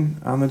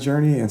companion on the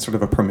journey and sort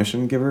of a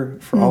permission giver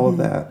for all of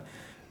that.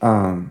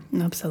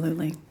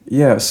 Absolutely.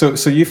 Yeah.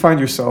 So you find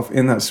yourself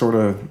in that sort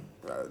of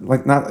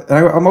like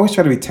I'm always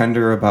trying to be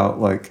tender about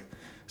like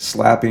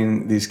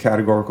slapping these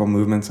categorical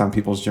movements on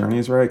people's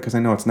journeys, right? Because I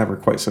know it's never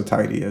quite so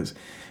tidy as,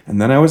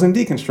 and then I was in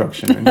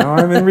deconstruction and now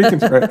I'm in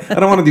reconstruction. Right? I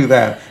don't want to do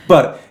that.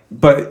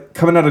 But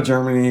coming out of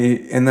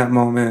Germany in that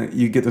moment,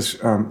 you get this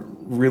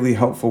really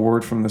helpful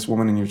word from this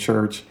woman in your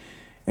church,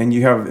 and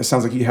it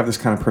sounds like you have this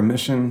kind of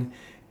permission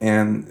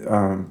and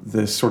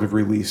this sort of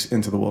release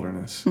into the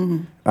wilderness.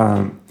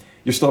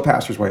 You're still a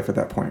pastor's wife at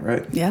that point,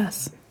 right?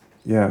 Yes.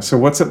 Yeah. So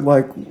what's it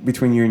like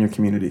between you and your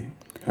community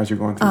as you're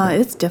going through that?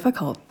 It's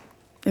difficult.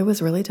 It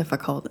was really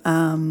difficult.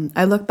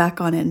 I look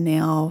back on it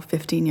now,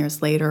 15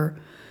 years later,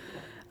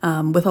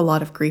 with a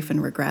lot of grief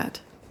and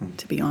regret,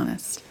 to be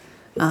honest.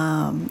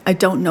 I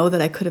don't know that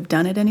I could have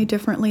done it any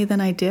differently than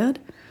I did.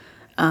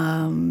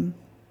 And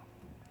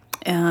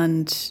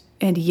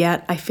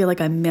yet I feel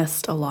like I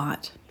missed a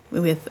lot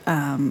with,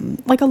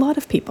 like a lot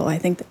of people. I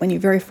think that when you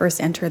very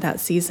first enter that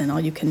season, all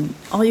you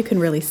can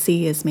really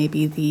see is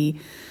maybe the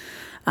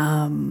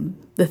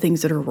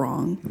things that are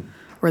wrong,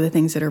 or the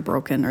things that are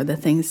broken, or the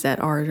things that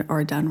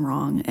are done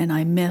wrong. And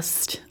I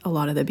missed a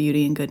lot of the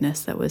beauty and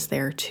goodness that was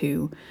there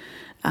too.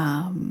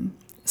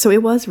 So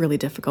it was really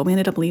difficult. We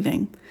ended up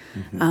leaving,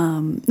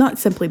 not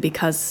simply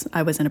because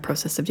I was in a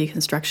process of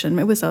deconstruction.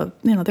 It was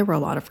there were a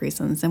lot of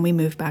reasons, and we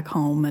moved back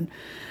home and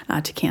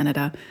to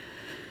Canada.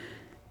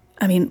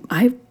 I mean,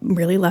 I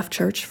really left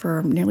church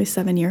for nearly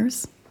 7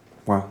 years.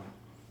 Wow.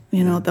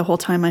 The whole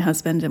time my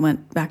husband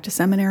went back to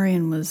seminary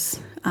and was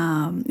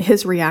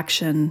his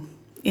reaction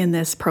in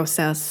this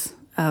process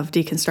of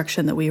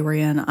deconstruction that we were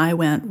in, I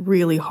went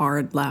really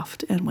hard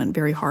left and went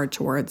very hard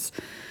towards,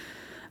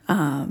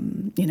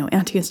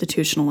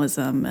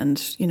 anti-institutionalism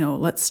and,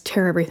 let's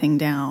tear everything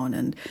down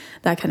and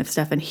that kind of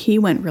stuff. And he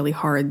went really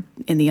hard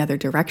in the other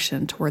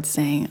direction towards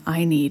saying,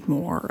 I need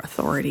more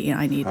authority.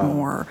 I need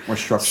more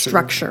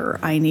structure.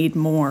 I need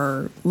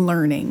more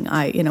learning.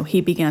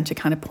 He began to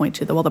kind of point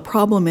to the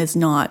problem is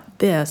not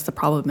this, the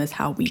problem is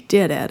how we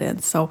did it.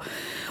 And so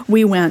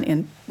we went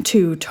in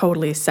two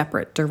totally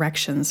separate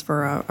directions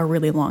for a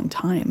really long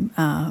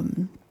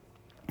time.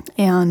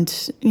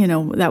 And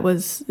it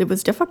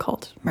was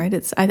difficult, right?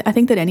 I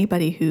think that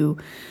anybody who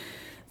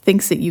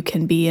thinks that you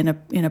can be in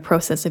a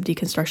process of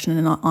deconstruction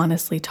and not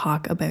honestly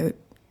talk about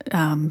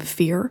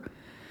fear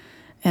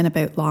and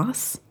about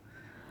loss,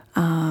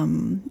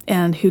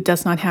 and who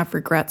does not have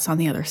regrets on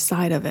the other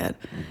side of it,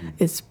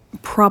 is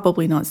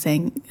probably not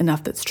saying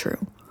enough that's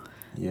true.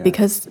 Yeah.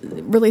 Because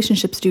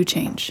relationships do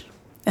change,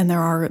 and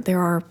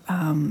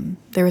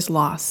there is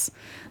loss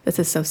that's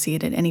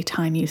associated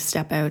anytime you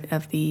step out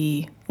of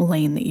the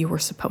lane that you were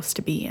supposed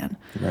to be in.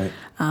 Right.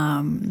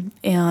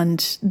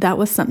 And that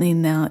was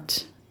something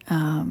that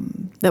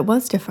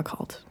was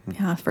difficult.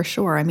 Yeah, for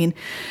sure. I mean,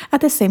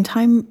 at the same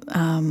time,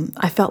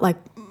 I felt like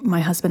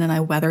my husband and I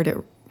weathered it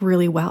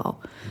really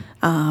well.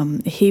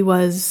 He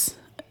was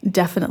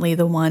definitely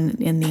the one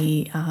in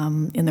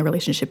the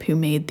relationship who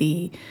made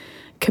the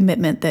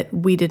commitment that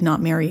we did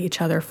not marry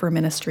each other for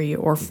ministry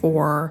or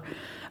for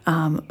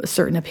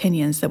certain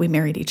opinions, that we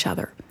married each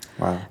other.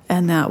 Wow.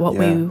 And that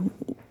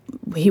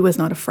he was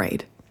not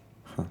afraid.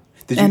 Huh.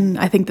 And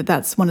I think that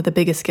that's one of the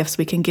biggest gifts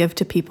we can give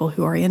to people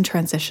who are in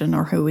transition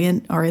or who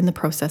are in the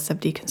process of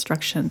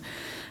deconstruction,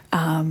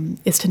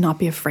 is to not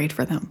be afraid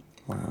for them.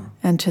 Wow.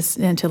 And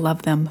to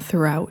love them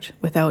throughout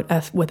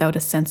without a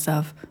sense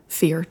of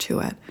fear to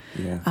it.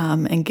 Yeah.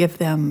 And give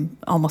them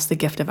almost the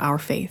gift of our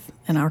faith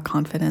and our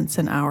confidence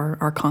and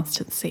our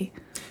constancy.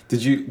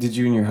 Did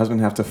you and your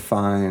husband have to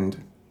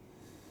find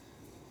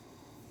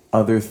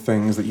other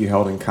things that you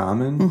held in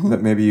common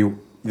that maybe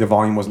the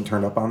volume wasn't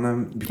turned up on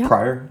them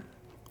prior?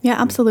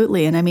 Yeah,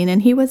 absolutely. And I mean, and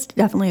he was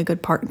definitely a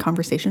good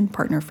conversation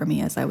partner for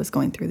me as I was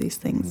going through these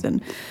things. And,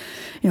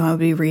 I would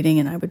be reading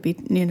and I would be,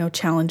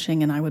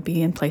 challenging, and I would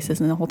be in places,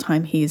 and the whole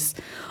time he's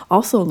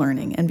also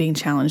learning and being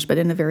challenged, but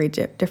in a very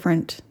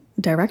different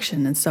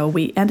direction. And so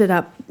we ended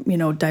up,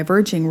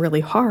 diverging really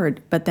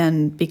hard, but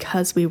then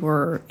because we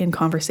were in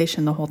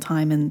conversation the whole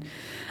time and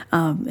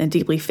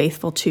deeply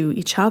faithful to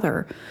each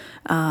other,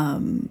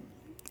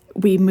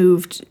 we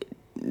moved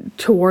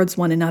towards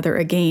one another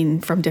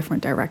again from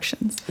different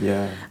directions.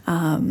 Yeah.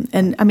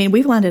 And I mean,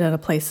 we've landed at a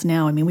place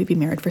now. I mean, we've been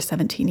married for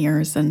 17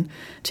 years and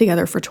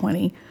together for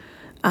 20.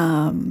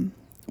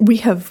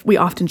 We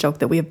often joke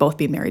that we have both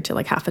been married to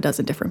like half a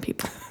dozen different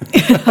people.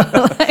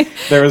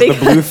 There was the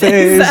blue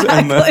phase.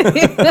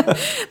 Exactly.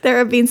 There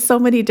have been so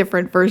many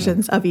different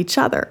versions of each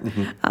other,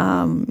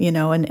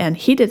 and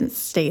he didn't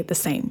stay the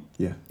same.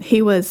 Yeah.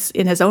 He was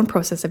in his own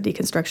process of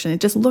deconstruction. It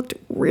just looked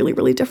really,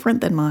 really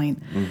different than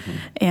mine.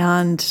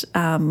 And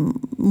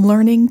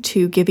learning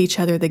to give each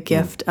other the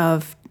gift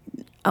of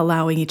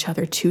allowing each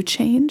other to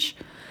change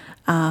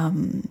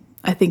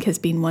I think has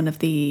been one of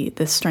the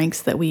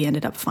strengths that we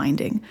ended up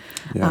finding.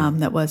 Yeah.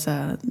 That was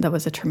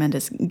a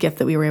tremendous gift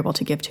that we were able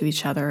to give to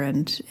each other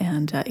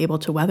and able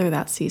to weather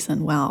that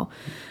season well.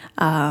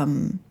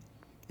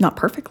 Not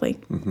perfectly,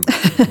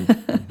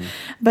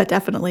 but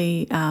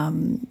definitely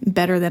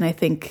better than I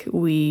think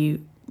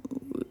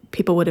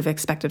people would have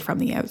expected from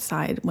the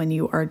outside when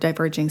you are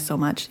diverging so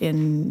much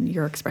in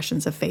your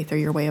expressions of faith or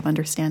your way of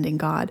understanding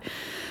God.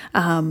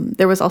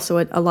 There was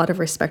also a lot of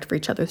respect for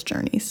each other's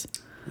journeys.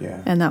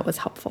 Yeah. And that was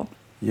helpful.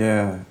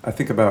 Yeah. I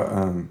think about,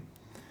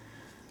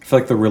 I feel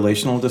like the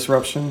relational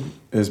disruption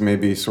is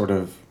maybe sort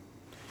of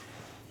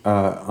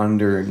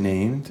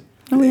undernamed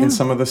in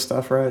some of this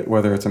stuff, right?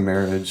 Whether it's a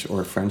marriage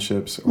or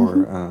friendships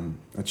or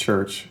a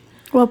church.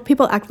 Well,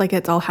 people act like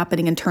it's all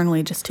happening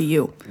internally just to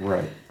you.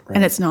 Right.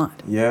 And it's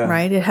not, Yeah.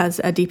 right? It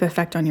has a deep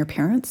effect on your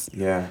parents.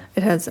 Yeah.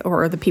 It has,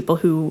 or the people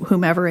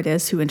whomever it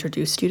is who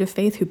introduced you to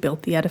faith, who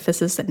built the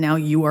edifices that now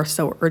you are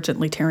so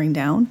urgently tearing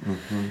down.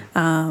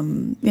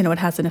 It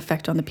has an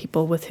effect on the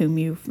people with whom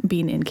you've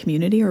been in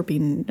community or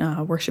been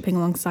worshiping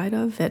alongside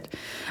of it.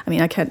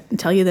 I can't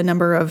tell you the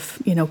number of,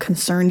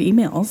 concerned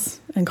emails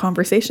and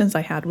conversations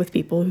I had with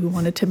people who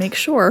wanted to make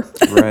sure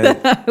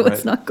I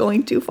was not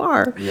going too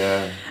far.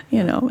 Yeah.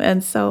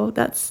 And so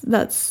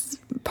that's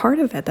part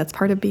of it. That's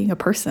part of being a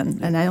person.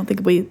 And I don't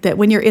think that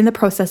when you're in the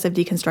process of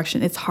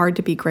deconstruction, it's hard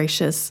to be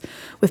gracious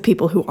with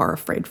people who are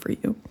afraid for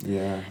you.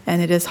 Yeah.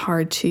 And it is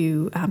hard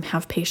to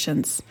have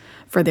patience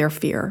for their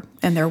fear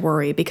and their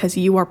worry because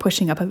you are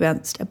pushing up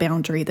against a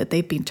boundary that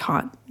they've been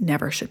taught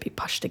never should be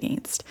pushed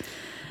against.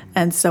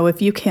 And so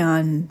if you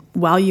can,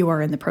 while you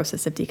are in the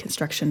process of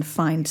deconstruction,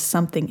 find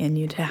something in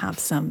you to have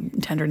some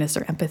tenderness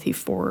or empathy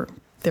for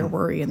their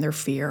worry and their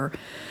fear,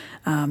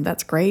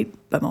 that's great,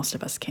 but most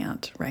of us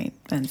can't, right?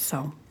 And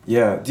so...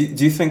 Yeah. Do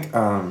you think,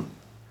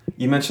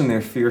 you mentioned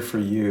their fear for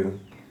you.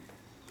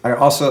 I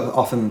also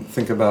often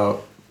think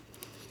about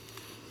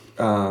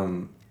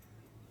sort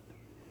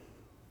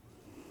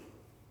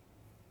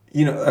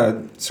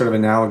of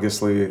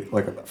analogously,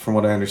 like from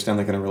what I understand,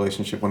 like in a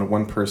relationship, when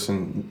one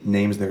person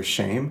names their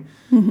shame,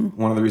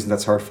 one of the reasons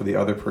that's hard for the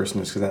other person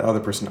is because that other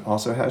person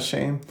also has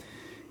shame.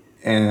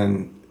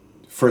 And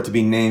for it to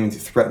be named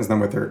threatens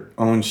them with their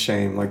own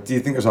shame. Like, do you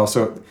think there's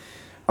also...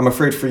 I'm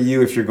afraid for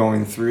you if you're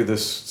going through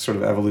this sort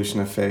of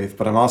evolution of faith,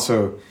 but I'm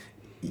also...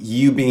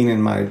 You being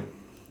in my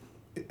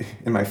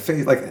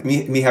faith, like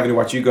me having to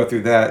watch you go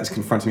through that is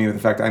confronting me with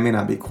the fact that I may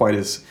not be quite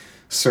as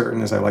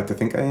certain as I like to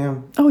think I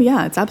am. Oh,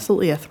 yeah, it's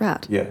absolutely a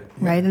threat. Yeah.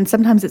 Right? And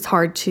sometimes it's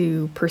hard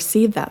to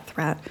perceive that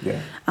threat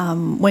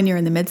when you're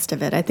in the midst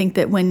of it. I think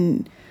that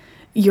when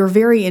you're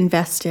very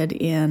invested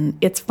in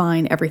it's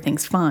fine,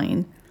 everything's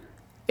fine,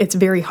 it's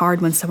very hard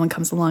when someone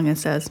comes along and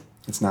says,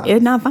 it's not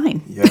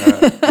fine.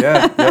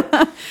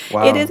 Yeah.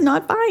 Wow. It is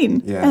not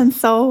fine. Yeah. And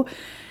so,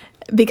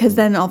 because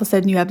then all of a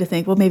sudden you have to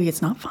think, well, maybe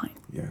it's not fine.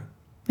 Yeah.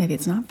 Maybe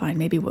it's not fine.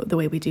 Maybe the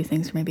way we do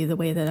things, or maybe the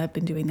way that I've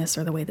been doing this,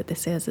 or the way that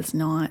this is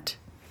not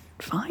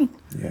fine.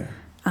 Yeah.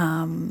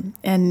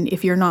 And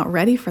if you're not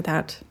ready for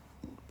that,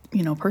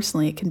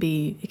 personally, it can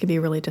be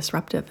really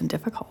disruptive and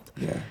difficult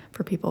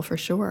for people, for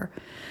sure.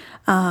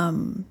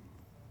 I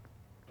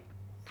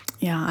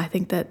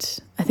think that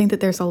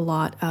there's a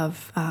lot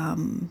of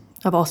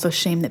also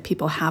shame that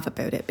people have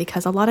about it,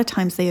 because a lot of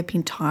times they have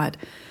been taught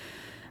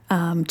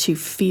to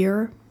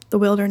fear the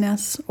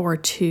wilderness, or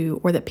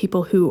that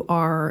people who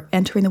are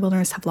entering the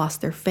wilderness have lost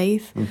their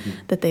faith,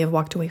 that they have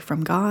walked away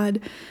from God,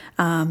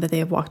 that they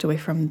have walked away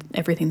from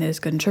everything that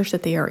is good in church,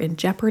 that they are in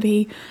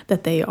jeopardy,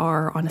 that they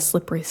are on a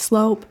slippery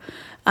slope.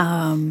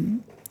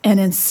 And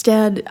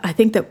instead, I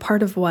think that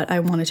part of what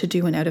I wanted to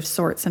do in Out of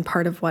Sorts, and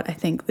part of what I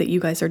think that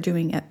you guys are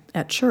doing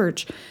at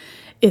church,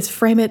 is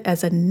frame it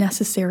as a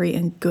necessary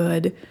and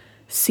good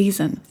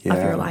season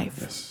of your life.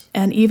 Yes.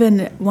 And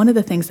even one of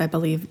the things I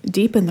believe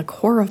deep in the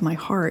core of my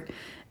heart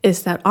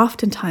is that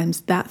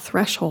oftentimes that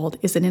threshold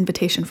is an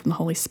invitation from the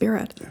Holy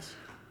Spirit. Yes.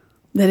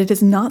 That it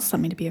is not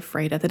something to be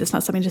afraid of, that it's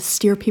not something to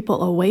steer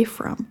people away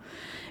from.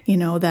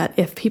 That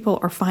if people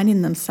are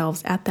finding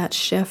themselves at that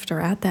shift or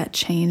at that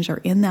change or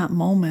in that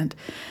moment,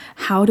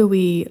 how do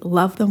we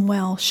love them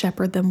well,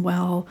 shepherd them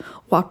well,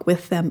 walk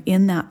with them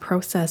in that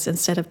process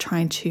instead of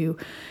trying to,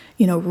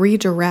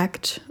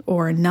 redirect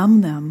or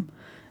numb them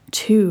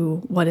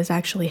to what is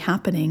actually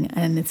happening,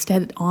 and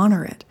instead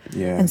honor it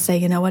and say,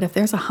 you know what, if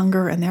there's a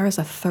hunger and there is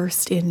a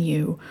thirst in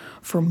you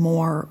for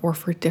more or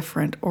for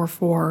different or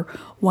for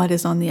what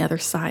is on the other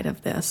side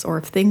of this, or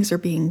if things are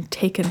being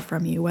taken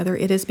from you, whether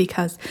it is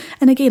because,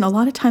 and again, a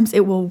lot of times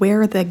it will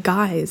wear the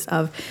guise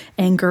of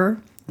anger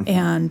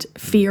and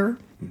fear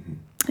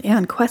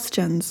and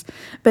questions,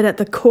 but at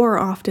the core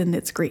often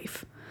it's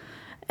grief.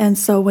 And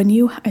so when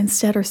you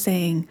instead are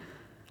saying,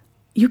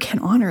 you can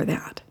honor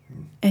that,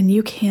 and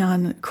you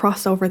can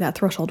cross over that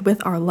threshold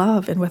with our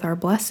love and with our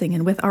blessing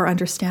and with our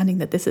understanding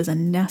that this is a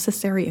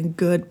necessary and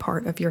good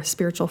part of your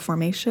spiritual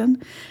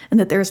formation, and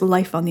that there's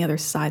life on the other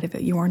side of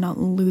it. You are not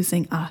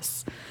losing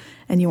us,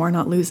 and you are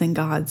not losing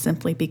God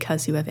simply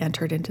because you have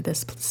entered into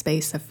this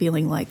space of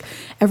feeling like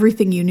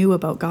everything you knew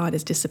about God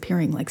is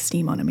disappearing like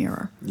steam on a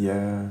mirror.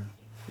 Yeah.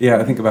 Yeah,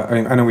 I think about.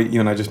 I know you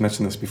and I just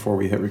mentioned this before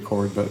we hit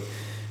record, but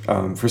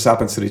for South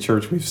Bend City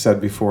Church, we've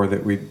said before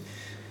that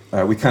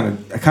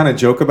I kind of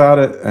joke about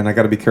it, and I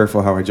got to be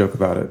careful how I joke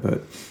about it.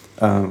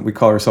 But we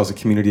call ourselves a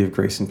community of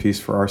grace and peace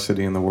for our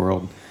city and the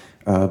world.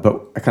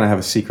 But I kind of have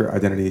a secret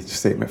identity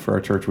statement for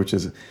our church, which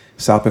is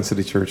South Bend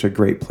City Church, a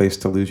great place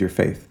to lose your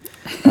faith.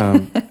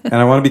 And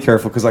I want to be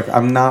careful because, like,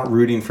 I'm not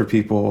rooting for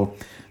people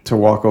to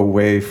walk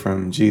away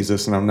from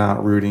Jesus, and I'm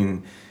not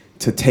rooting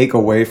to take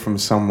away from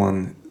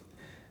someone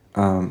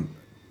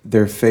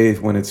their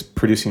faith when it's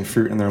producing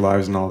fruit in their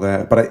lives and all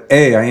that. But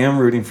I am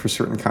rooting for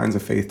certain kinds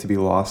of faith to be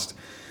lost.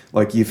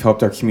 Like, you've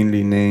helped our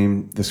community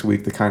name this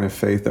week the kind of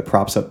faith that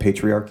props up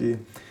patriarchy.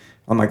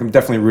 I'm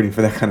definitely rooting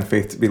for that kind of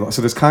faith to be lost.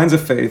 So there's kinds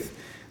of faith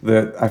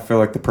that I feel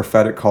like the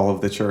prophetic call of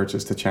the church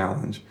is to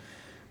challenge.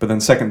 But then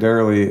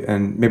secondarily,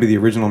 and maybe the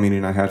original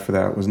meaning I had for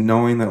that was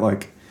knowing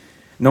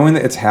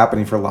that it's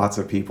happening for lots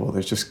of people.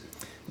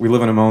 We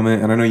live in a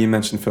moment, and I know you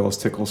mentioned Phyllis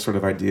Tickle's sort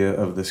of idea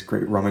of this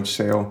great rummage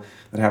sale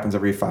that happens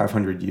every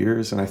 500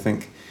 years. And I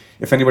think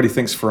if anybody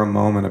thinks for a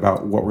moment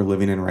about what we're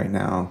living in right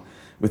now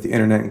with the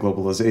internet and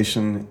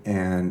globalization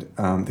and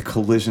the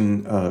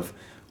collision of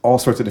all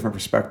sorts of different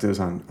perspectives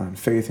on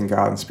faith and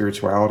God and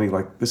spirituality,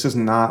 like, this is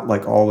not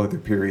like all other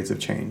periods of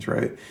change,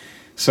 right?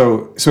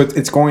 So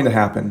it's going to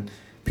happen.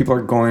 People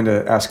are going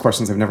to ask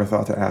questions they've never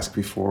thought to ask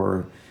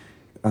before.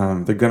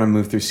 They're going to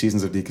move through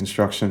seasons of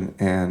deconstruction,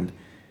 and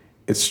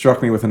it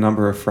struck me with a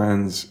number of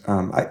friends.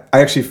 I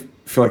actually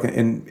feel like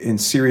in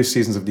serious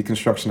seasons of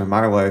deconstruction in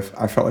my life,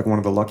 I felt like one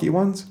of the lucky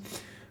ones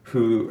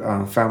who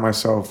found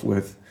myself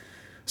with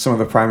some of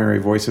the primary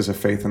voices of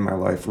faith in my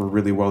life were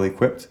really well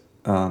equipped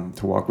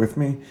to walk with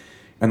me.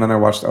 And then I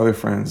watched other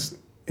friends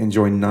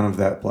enjoy none of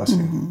that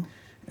blessing. Mm-hmm.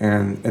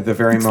 And at the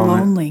very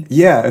moment, lonely.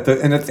 Yeah,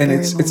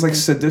 it's like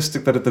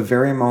sadistic that at the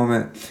very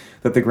moment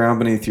that the ground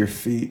beneath your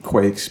feet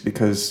quakes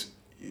because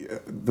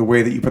the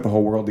way that you put the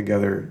whole world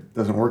together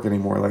doesn't work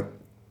anymore, like,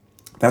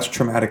 that's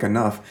traumatic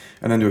enough.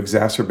 And then to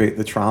exacerbate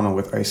the trauma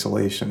with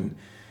isolation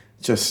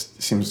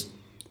just seems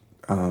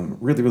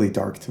really, really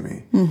dark to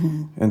me.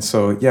 Mm-hmm. And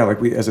so, yeah,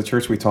 like, we as a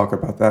church, we talk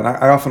about that. And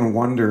I often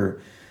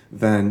wonder,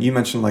 then, you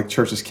mentioned like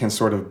churches can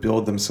sort of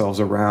build themselves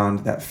around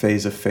that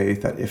phase of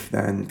faith, that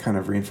if-then kind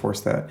of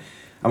reinforce that.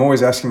 I'm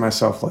always asking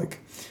myself, like,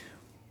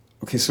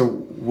 okay, so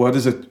what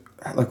is it,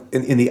 like,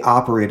 in the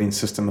operating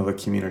system of a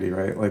community,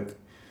 right? Like,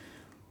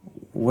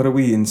 what do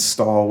we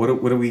install? What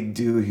do we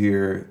do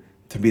here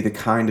to be the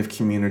kind of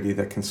community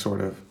that can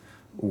sort of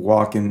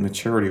walk in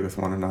maturity with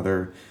one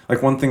another?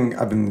 Like, one thing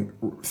I've been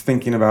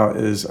thinking about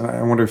is, and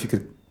I wonder if you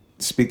could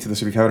speak to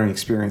this if you've had any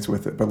experience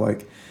with it, but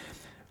like,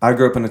 I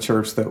grew up in a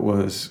church that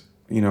was,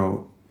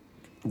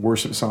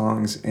 worship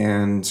songs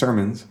and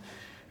sermons,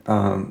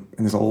 and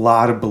there's a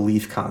lot of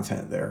belief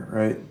content there,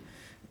 right?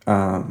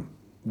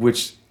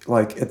 Which,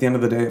 like, at the end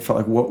of the day, it felt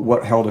like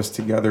what held us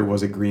together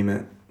was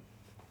agreement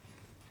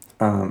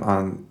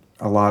on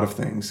a lot of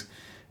things.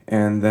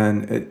 And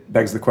then it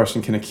begs the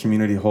question, can a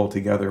community hold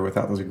together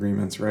without those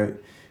agreements, right?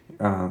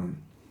 And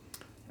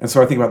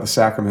so I think about the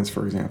sacraments,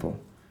 for example,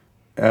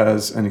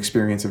 as an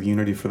experience of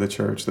unity for the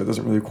church that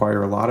doesn't really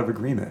require a lot of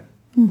agreement,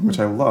 mm-hmm. which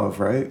I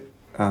love, right?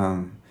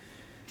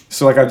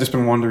 So, like, I've just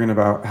been wondering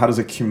about how does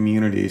a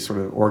community sort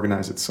of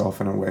organize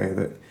itself in a way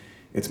that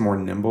it's more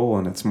nimble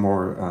and it's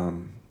more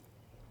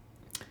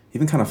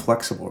even kind of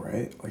flexible,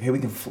 right? Like, hey,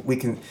 we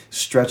can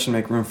stretch and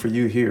make room for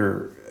you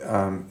here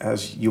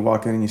as you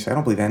walk in and you say, I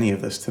don't believe any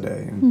of this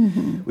today. And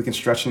mm-hmm. we can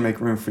stretch and make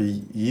room for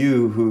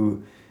you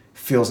who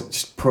feels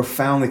just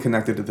profoundly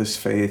connected to this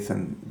faith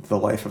and the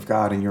life of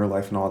God in your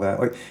life and all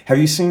that. Like, have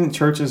you seen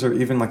churches, or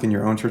even like in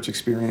your own church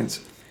experience,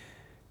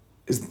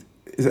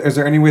 is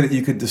there any way that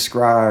you could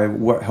describe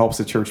what helps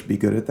the church be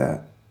good at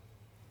that?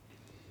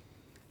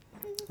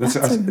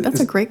 That's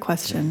a great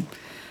question.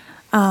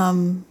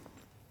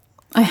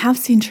 I have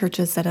seen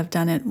churches that have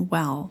done it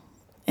well,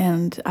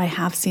 and I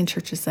have seen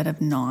churches that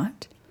have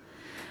not.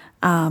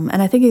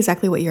 And I think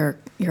exactly what you're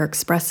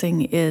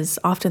expressing is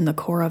often the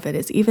core of it,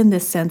 is even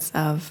this sense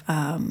of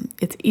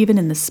it's even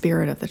in the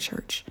spirit of the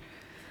church,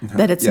 mm-hmm.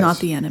 that it's not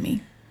the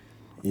enemy.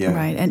 Yeah.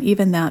 Right. And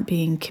even that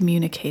being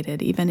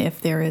communicated, even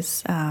if there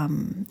is,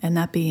 and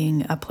that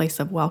being a place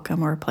of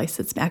welcome or a place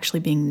that's actually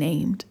being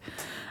named,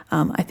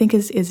 I think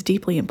is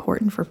deeply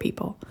important for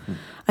people. Mm.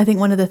 I think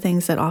one of the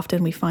things that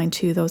often we find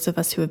too, those of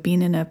us who have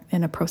been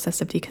in a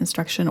process of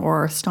deconstruction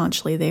or are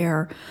staunchly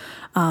there,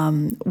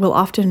 will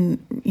often,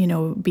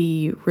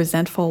 be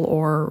resentful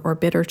or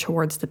bitter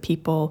towards the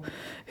people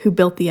who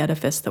built the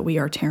edifice that we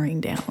are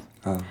tearing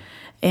down.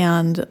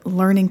 And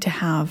learning to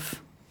have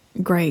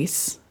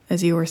grace,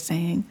 as you were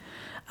saying,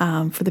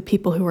 for the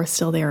people who are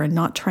still there, and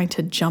not trying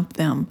to jump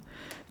them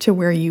to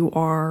where you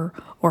are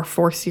or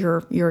force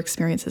your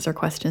experiences or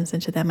questions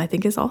into them, I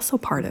think is also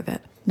part of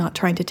it. Not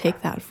trying to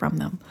take that from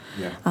them,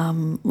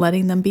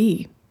 letting them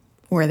be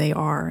where they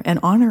are and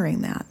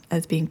honoring that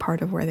as being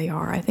part of where they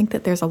are. I think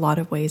that there's a lot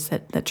of ways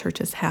that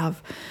churches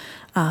have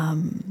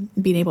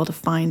been able to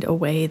find a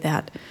way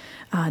that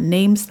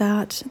names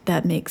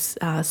that makes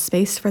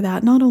space for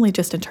that, not only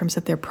just in terms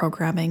of their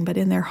programming, but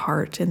in their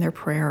heart, in their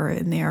prayer,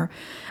 in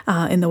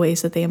the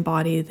ways that they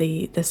embody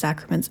the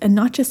sacraments, and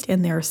not just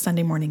in their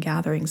Sunday morning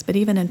gatherings, but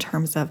even in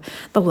terms of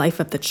the life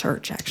of the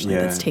church, actually,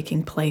 that's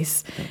taking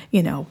place,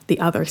 the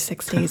other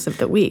 6 days of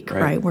the week,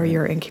 right? Where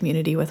you're in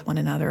community with one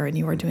another and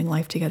you are doing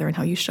life together, and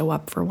how you show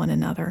up for one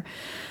another.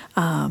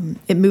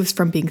 It moves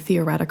from being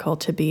theoretical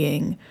to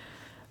being,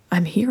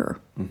 I'm here.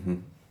 Mm-hmm.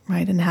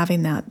 Right, and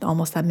having that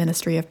almost that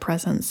ministry of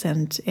presence,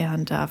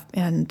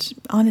 and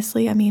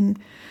honestly, I mean,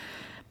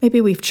 maybe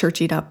we've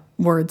churchied up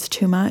words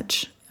too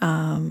much.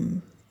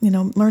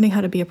 Learning how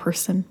to be a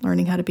person,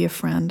 learning how to be a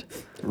friend.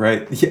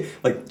 Right, yeah,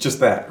 like just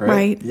that, right?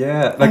 Right.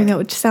 Yeah, I know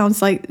it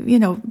sounds like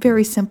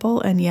very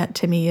simple, and yet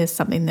to me is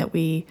something that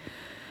we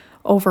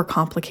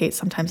overcomplicate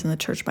sometimes in the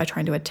church by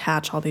trying to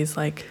attach all these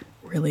like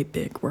really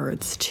big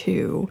words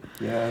to.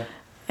 Yeah.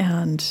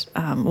 And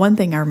one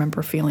thing I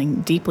remember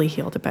feeling deeply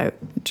healed about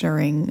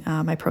during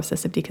my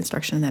process of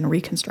deconstruction and then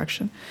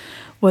reconstruction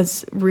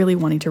was really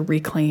wanting to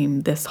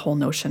reclaim this whole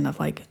notion of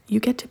like, you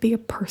get to be a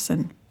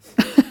person.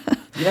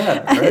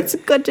 Yeah, And right? it's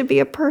good to be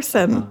a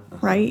person,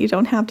 right? You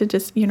don't have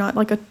to you're not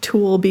like a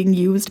tool being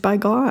used by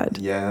God.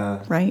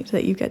 Yeah. Right?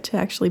 That you get to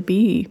actually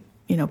be,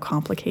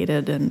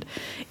 complicated and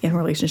in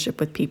relationship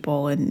with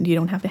people, and you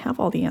don't have to have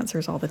all the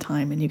answers all the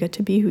time, and you get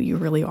to be who you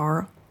really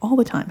are all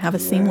the time. Have a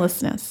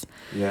seamlessness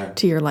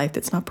to your life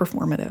that's not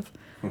performative.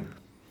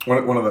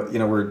 One of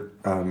the, we're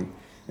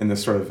in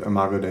this sort of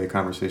Imago Dei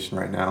conversation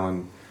right now,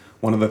 and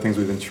one of the things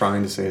we've been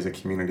trying to say as a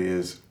community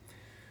is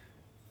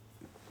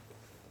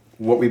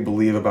what we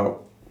believe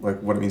about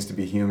like what it means to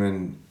be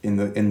human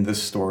in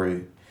this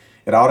story.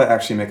 It ought to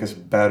actually make us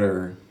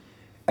better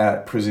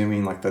at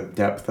presuming like the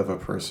depth of a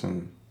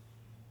person,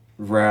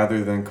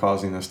 rather than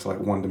causing us to like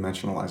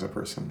one-dimensionalize a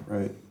person,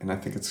 right? And I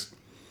think it's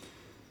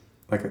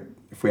like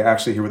if we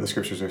actually hear what the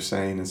scriptures are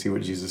saying and see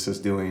what Jesus is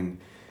doing,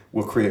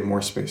 we'll create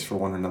more space for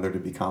one another to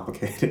be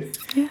complicated,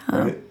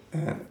 right?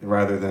 And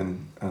rather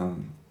than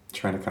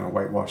trying to kind of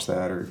whitewash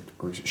that or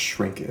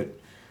shrink it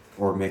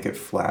or make it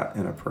flat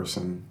in a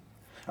person.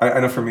 I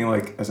know for me,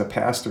 like as a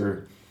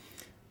pastor,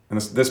 and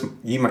this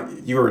you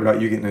worried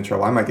about you getting in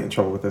trouble. I might get in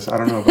trouble with this. I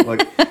don't know, but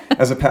like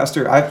as a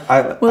pastor,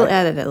 we'll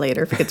edit it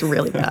later if it gets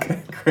really bad.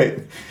 Okay, great.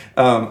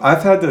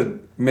 I've had to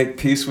make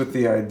peace with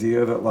the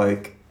idea that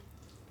like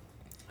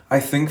I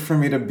think for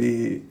me to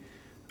be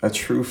a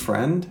true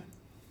friend,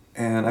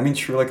 and I mean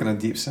true like in a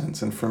deep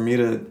sense, and for me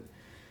to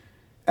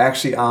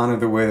actually honor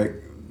the way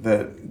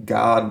that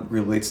God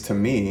relates to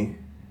me,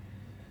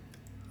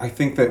 I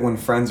think that when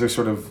friends are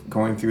sort of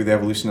going through the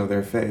evolution of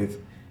their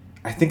faith,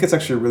 I think it's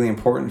actually really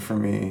important for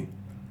me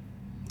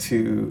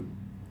to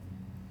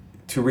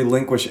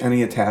relinquish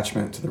any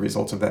attachment to the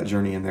results of that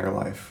journey in their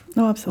life.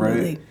 Oh,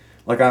 absolutely. Right?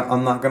 Like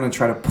I'm not going to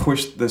try to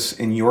push this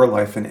in your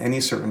life in any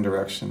certain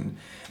direction.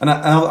 And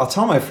I'll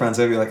tell my friends,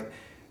 I'd be like,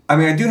 I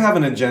mean, I do have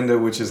an agenda,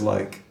 which is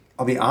like,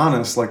 I'll be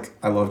honest, like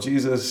I love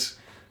Jesus.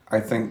 I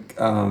think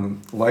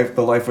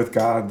the life with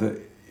God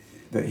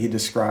that he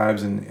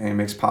describes and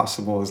makes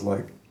possible is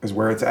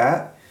where it's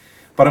at.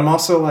 But I'm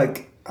also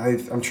like,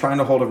 I'm trying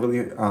to hold a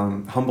really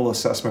humble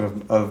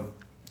assessment of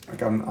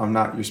like, I'm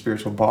not your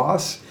spiritual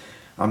boss.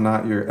 I'm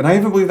not and I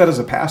even believe that as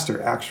a pastor,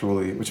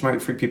 actually, which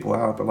might freak people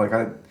out, but like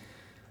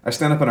I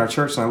stand up in our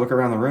church and I look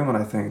around the room and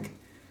I think,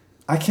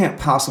 I can't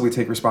possibly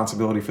take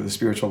responsibility for the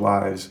spiritual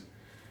lives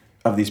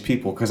of these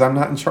people because I'm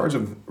not in charge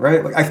of,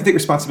 right? Like I can take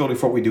responsibility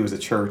for what we do as a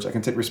church. I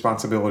can take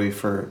responsibility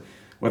for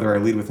whether I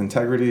lead with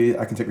integrity.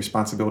 I can take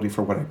responsibility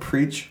for what I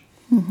preach.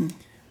 Mm-hmm.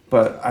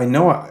 But I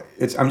know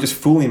I'm just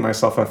fooling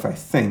myself if I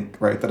think,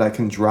 right, that I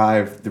can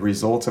drive the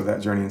results of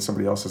that journey in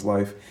somebody else's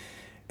life.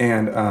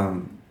 And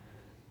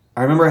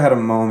I remember I had a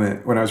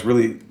moment when I was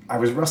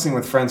wrestling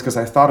with friends because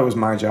I thought it was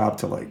my job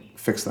to like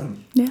fix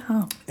them,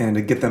 and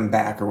to get them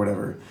back or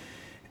whatever.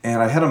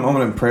 And I had a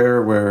moment in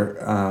prayer where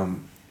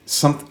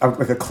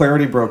like a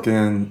clarity broke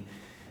in,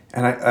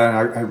 and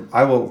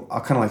I'll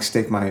kind of like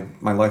stake my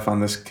life on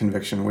this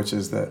conviction, which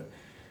is that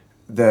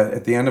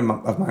at the end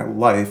of my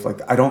life, like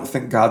I don't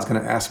think God's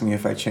going to ask me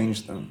if I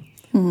changed them.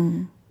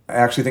 Mm-hmm. I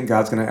actually think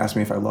God's going to ask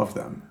me if I love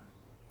them.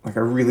 Like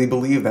I really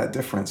believe that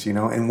difference,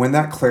 And when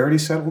that clarity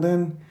settled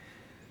in,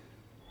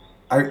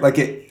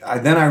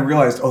 then I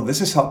realized, oh,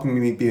 this is helping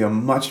me be a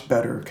much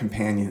better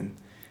companion.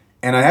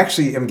 And I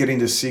actually am getting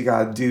to see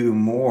God do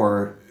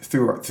more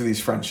through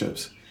these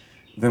friendships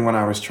than when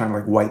I was trying to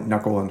like white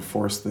knuckle and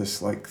force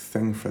this like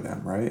thing for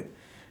them, right?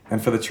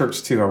 And for the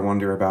church too, I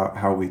wonder about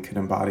how we could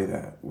embody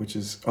that, which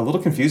is a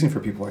little confusing for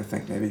people, I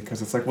think, maybe,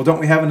 because it's like, well, don't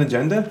we have an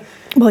agenda?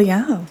 Well,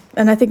 yeah.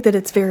 And I think that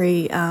it's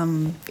very,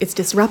 it's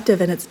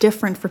disruptive and it's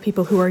different for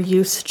people who are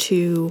used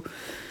to,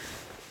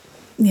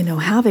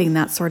 having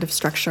that sort of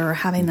structure or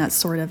having that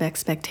sort of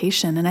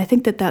expectation. And I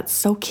think that that's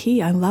so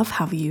key. I love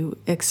how you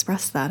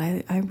express that.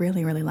 I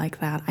really, really like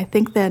that. I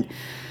think that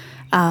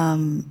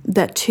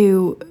that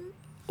too,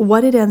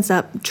 what it ends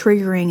up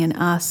triggering in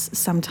us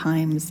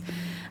sometimes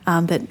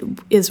that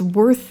is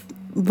worth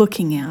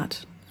looking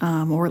at,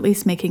 or at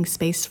least making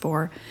space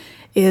for,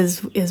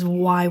 is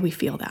why we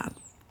feel that.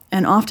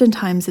 And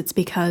oftentimes it's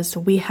because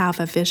we have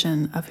a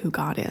vision of who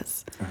God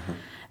is.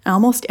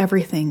 Almost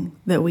everything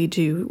that we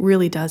do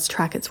really does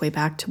track its way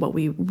back to what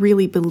we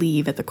really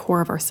believe at the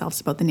core of ourselves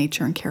about the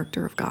nature and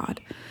character of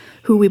God,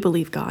 who we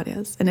believe God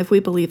is. And if we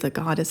believe that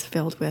God is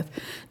filled with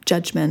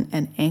judgment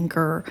and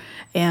anger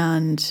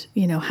and,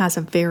 has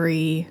a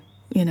very,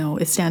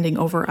 is standing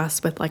over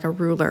us with like a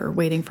ruler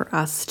waiting for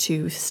us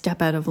to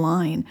step out of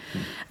line,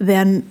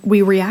 then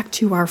we react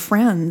to our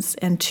friends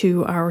and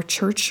to our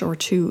church or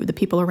to the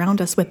people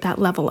around us with that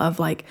level of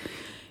like,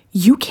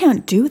 you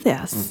can't do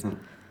this.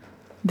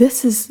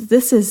 This is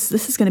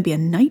going to be a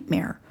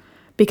nightmare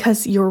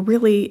because you're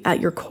really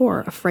at your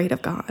core afraid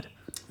of God.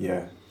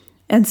 Yeah.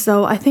 And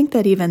so I think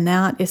that even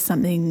that is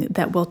something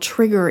that will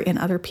trigger in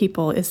other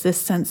people is this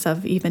sense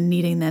of even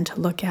needing then to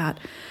look at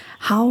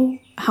how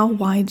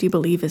wide do you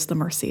believe is the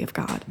mercy of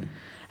God?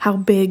 How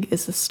big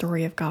is the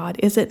story of God?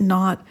 Is it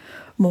not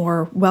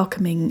more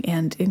welcoming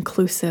and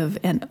inclusive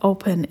and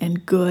open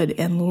and good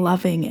and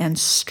loving and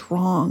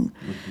strong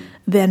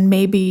than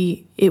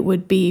maybe it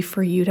would be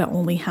for you to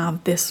only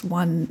have this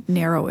one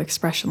narrow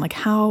expression? Like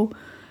how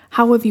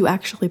have you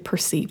actually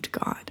perceived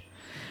God?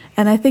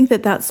 And I think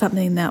that that's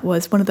something that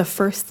was one of the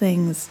first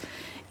things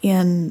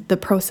in the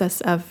process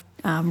of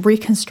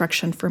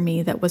reconstruction for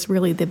me that was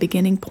really the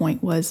beginning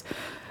point was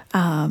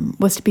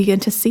to begin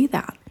to see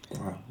that.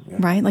 Wow. Yeah.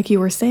 Right? Like you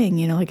were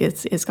saying, like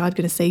is God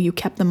going to say you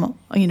kept them,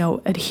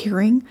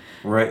 adhering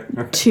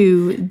Right.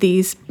 to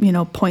these,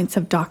 points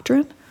of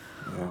doctrine?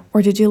 Yeah.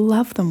 Or did you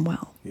love them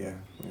well? Yeah.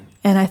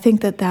 And I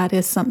think that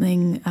is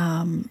something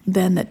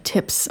then that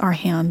tips our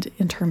hand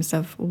in terms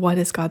of what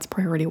is God's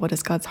priority, what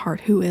is God's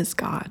heart, who is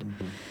God,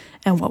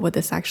 and what would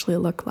this actually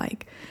look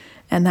like?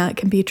 And that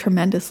can be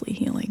tremendously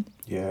healing.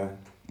 Yeah.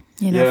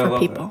 For I love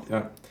people.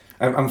 that.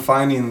 Yeah. I'm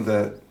finding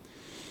that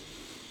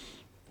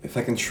if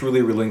I can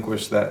truly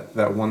relinquish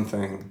that one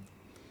thing,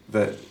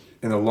 that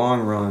in the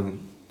long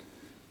run,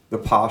 the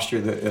posture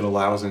that it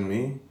allows in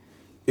me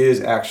is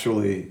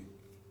actually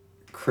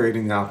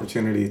creating the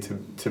opportunity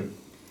to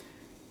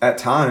at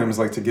times,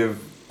 like to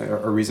give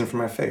a reason for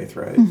my faith,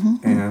 right?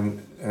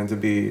 And to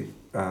be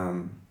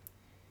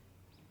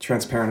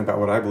transparent about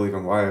what I believe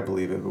and why I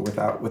believe it,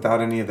 but without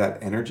any of that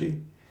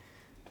energy.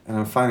 And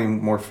I'm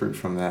finding more fruit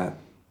from that.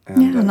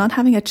 And, not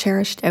having a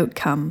cherished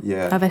outcome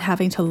of it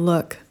having to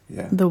look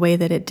the way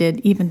that it did,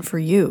 even for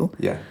you.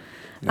 Yeah.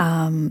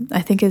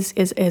 I think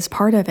is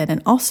part of it.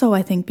 And also,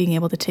 I think being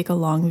able to take a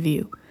long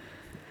view.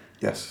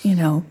 Yes.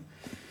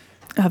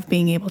 Of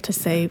being able to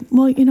say,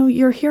 well,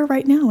 you're here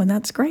right now, and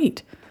that's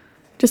great.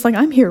 Just like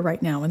I'm here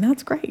right now, and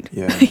that's great.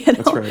 Yeah,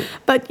 that's right.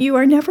 But you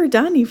are never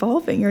done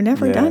evolving. You're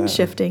never done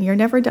shifting. You're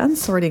never done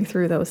sorting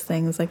through those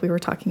things like we were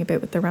talking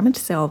about with the rummage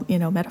sale,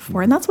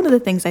 metaphor. And that's one of the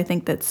things I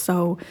think that's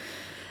so,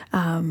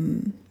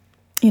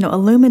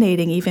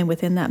 illuminating even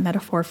within that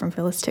metaphor from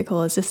Phyllis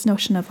Tickle is this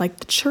notion of like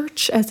the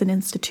church as an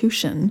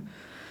institution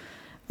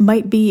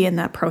might be in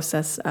that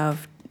process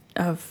of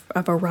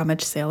a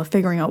rummage sale, of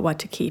figuring out what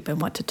to keep and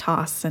what to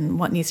toss and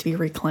what needs to be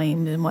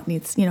reclaimed and what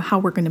needs, how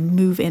we're going to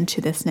move into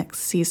this next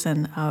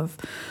season of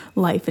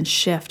life and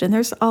shift. And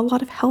there's a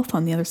lot of health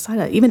on the other side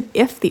of it, even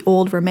if the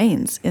old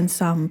remains in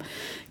some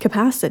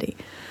capacity.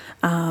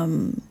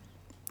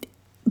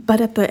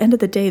 But at the end of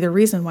the day, the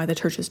reason why the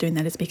church is doing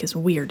that is because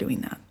we are doing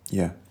that.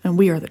 Yeah. And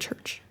we are the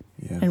church.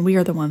 Yeah. And we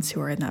are the ones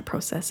who are in that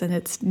process. And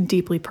it's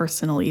deeply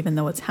personal, even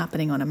though it's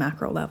happening on a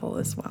macro level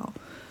as well.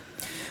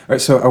 All right,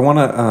 so I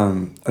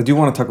do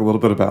want to talk a little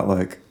bit about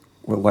like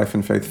what life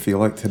and faith feel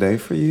like today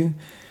for you,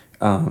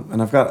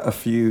 and I've got a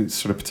few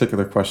sort of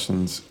particular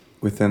questions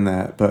within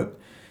that. But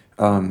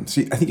I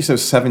think you said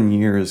 7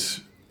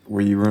 years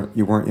where you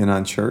weren't in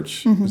on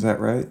church. Is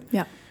that right?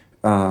 Yeah.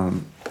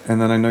 And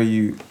then I know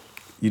you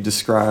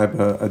describe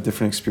a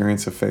different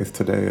experience of faith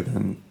today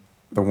than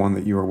the one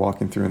that you were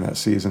walking through in that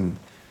season.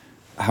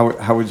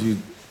 How would you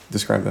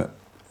describe that?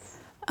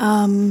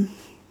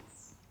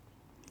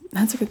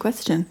 That's a good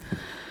question.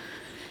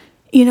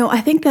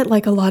 I think that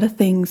like a lot of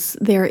things,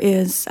 there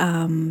is,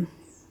 let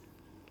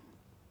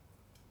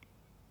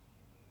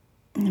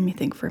me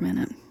think for a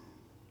minute.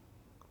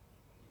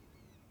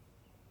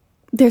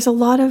 There's a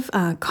lot of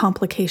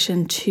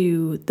complication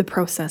to the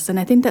process. And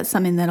I think that's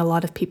something that a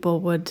lot of people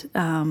would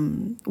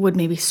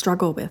maybe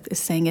struggle with, is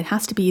saying it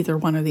has to be either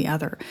one or the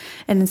other.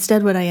 And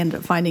instead what I end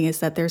up finding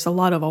is that there's a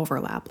lot of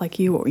overlap. Like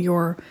I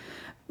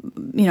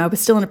was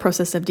still in a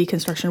process of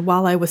deconstruction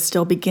while I was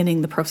still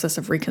beginning the process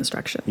of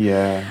reconstruction.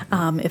 Yeah.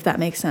 If that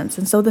makes sense.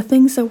 And so the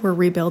things that we're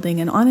rebuilding,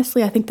 and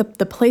honestly, I think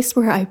the place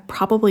where I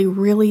probably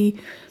really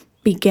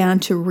began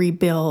to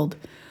rebuild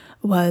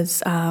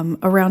was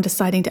around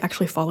deciding to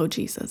actually follow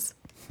Jesus,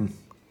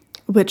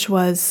 which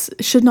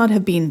should not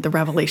have been the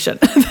revelation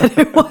that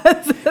it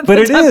was. But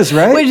it is,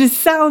 right? Which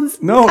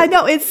sounds, no. I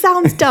know, it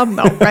sounds dumb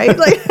though, right?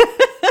 Like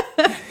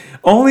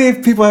only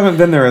if people haven't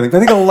been there, I think. But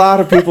I think a lot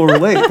of people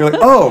relate. They're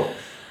like, oh,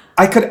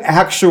 I could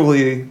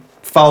actually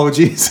follow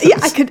Jesus. Yeah,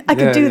 I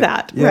could do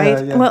that, Yeah,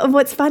 right? yeah. Well,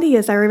 what's funny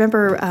is I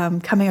remember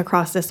coming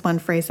across this one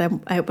phrase.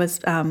 It was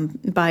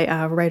by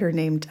a writer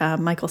named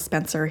Michael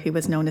Spencer. He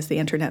was known as the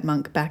Internet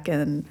monk back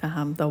in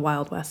the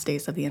Wild West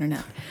days of the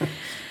Internet.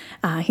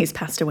 He's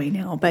passed away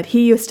now, but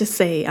he used to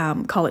say,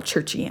 call it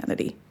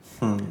churchianity.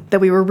 That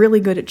we were really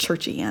good at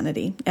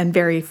churchianity, and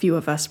very few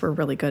of us were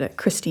really good at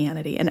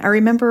Christianity. And I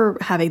remember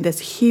having this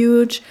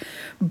huge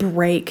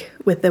break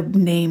with the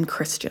name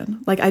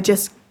Christian. Like, I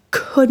just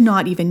could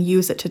not even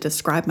use it to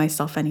describe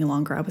myself any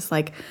longer. I was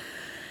like,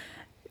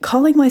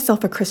 calling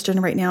myself a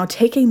Christian right now,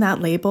 taking that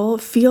label,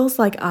 feels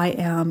like I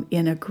am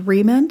in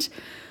agreement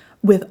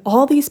with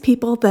all these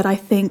people that I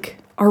think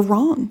are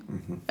wrong.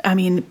 I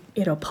mean,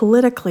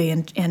 politically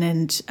and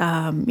in,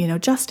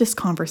 justice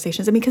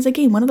conversations. I mean, because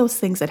again, one of those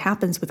things that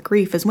happens with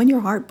grief is when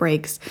your heart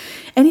breaks,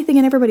 anything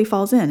and everybody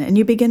falls in, and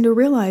you begin to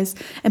realize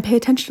and pay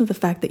attention to the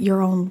fact that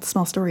your own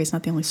small story is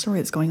not the only story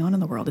that's going on in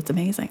the world. It's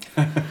amazing.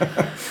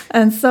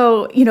 And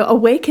so,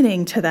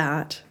 awakening to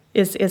that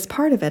is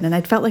part of it. And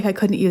I felt like I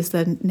couldn't use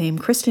the name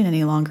Christian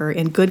any longer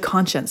in good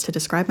conscience to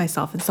describe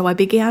myself. And so I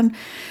began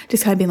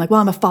just kind of being like,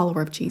 well, I'm a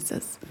follower of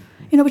Jesus,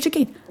 which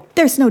again,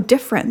 there's no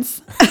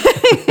difference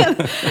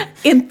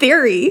in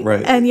theory.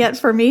 Right. And yet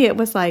for me, it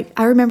was like,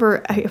 I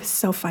remember, it was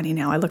so funny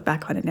now. I look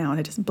back on it now and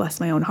it just blessed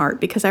my own heart,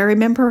 because I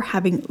remember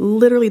having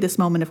literally this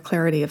moment of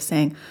clarity of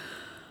saying,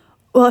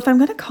 well, if I'm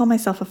going to call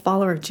myself a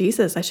follower of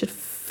Jesus, I should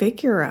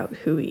figure out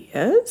who he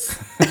is.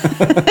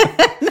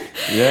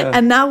 Yeah.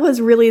 And that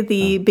was really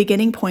the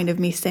beginning point of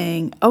me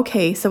saying,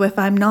 okay, so if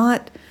I'm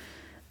not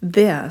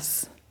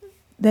this,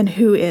 then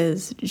who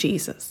is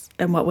Jesus?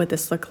 And what would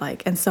this look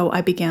like? And so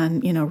I began,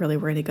 really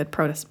where any good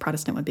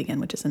Protestant would begin,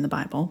 which is in the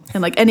Bible.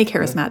 And like any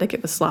charismatic,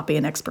 it was sloppy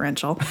and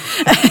experiential.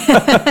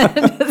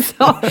 And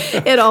so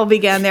it all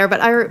began there.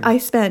 But I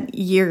spent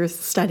years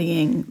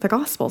studying the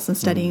Gospels and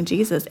studying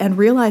Jesus, and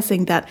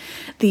realizing that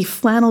the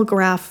flannel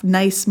graph,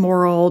 nice,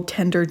 moral,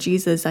 tender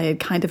Jesus I had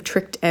kind of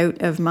tricked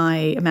out of my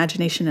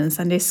imagination in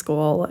Sunday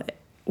school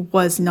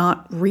was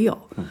not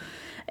real.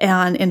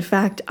 And in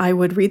fact, I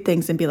would read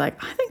things and be like,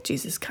 I think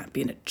Jesus is kind of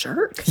being a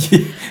jerk.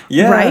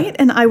 Yeah. Right?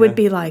 And I would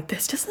be like,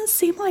 this doesn't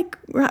seem like,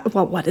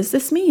 well, what does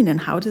this mean?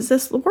 And how does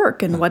this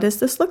work? And what does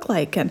this look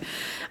like? And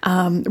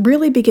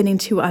really beginning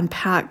to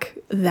unpack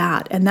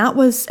that.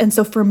 And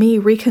so for me,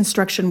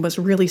 Reconstruction was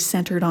really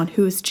centered on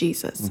who's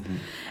Jesus.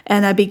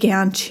 And I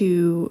began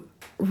to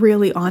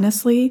really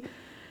honestly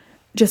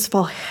just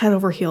fall head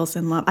over heels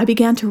in love. I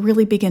began to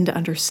really begin to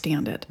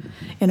understand it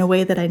in a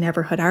way that I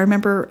never had. I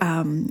remember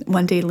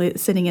one day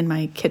sitting in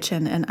my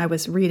kitchen, and I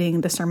was reading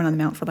the Sermon on the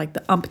Mount for like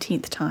the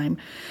umpteenth time,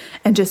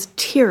 and just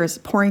tears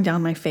pouring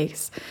down my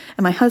face.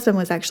 And my husband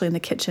was actually in the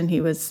kitchen. He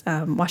was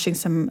washing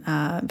some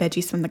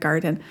veggies from the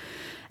garden.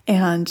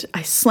 And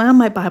I slammed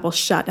my Bible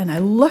shut, and I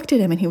looked at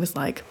him, and he was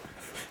like,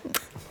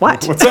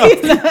 what? What's up?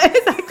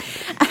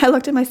 I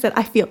looked at him, I said,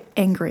 I feel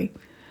angry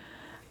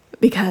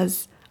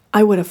because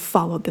I would have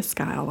followed this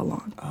guy all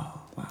along.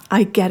 Oh, wow.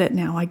 I get it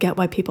now. I get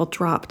why people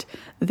dropped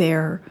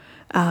their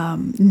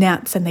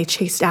nets and they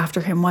chased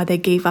after him, why they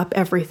gave up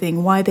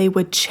everything, why they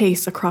would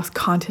chase across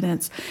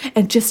continents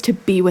and just to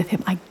be with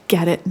him. I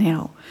get it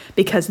now.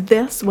 Because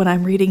this, what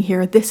I'm reading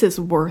here, this is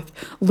worth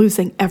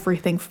losing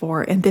everything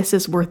for, and this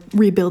is worth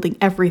rebuilding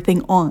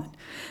everything on.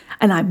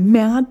 And I'm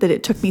mad that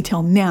it took me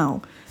till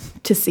now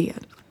to see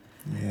it.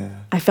 Yeah.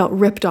 I felt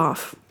ripped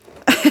off.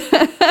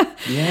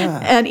 Yeah.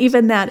 And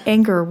even that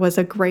anger was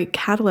a great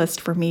catalyst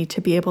for me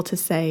to be able to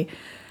say,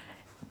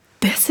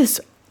 this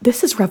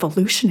is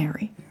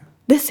revolutionary.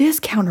 This is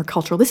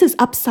countercultural. This is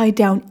upside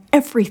down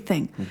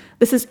everything.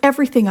 This is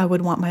everything I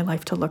would want my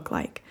life to look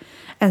like.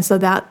 And so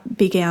that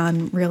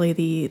began really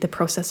the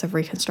process of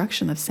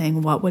Reconstruction, of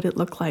saying, what would it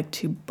look like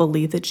to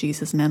believe that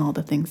Jesus meant all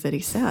the things that he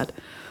said?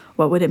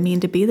 What would it mean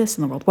to be this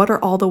in the world? What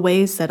are all the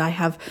ways that I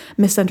have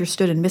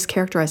misunderstood and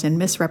mischaracterized and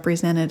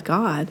misrepresented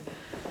God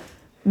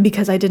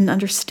because I didn't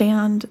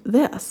understand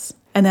this?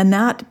 And then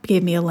that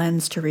gave me a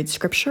lens to read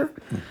Scripture.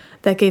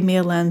 That gave me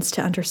a lens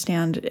to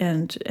understand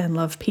and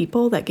love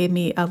people. That gave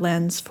me a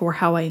lens for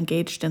how I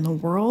engaged in the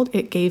world.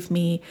 It gave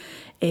me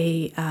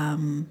a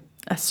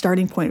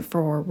starting point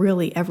for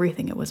really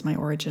everything. It was my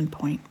origin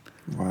point.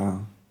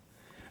 Wow.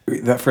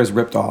 That phrase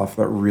ripped off,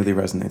 that really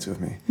resonates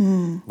with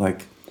me.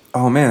 Like,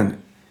 oh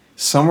man,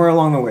 somewhere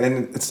along the way,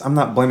 and I'm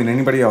not blaming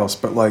anybody else,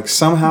 but like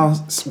somehow,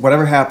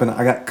 whatever happened,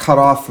 I got cut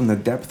off from the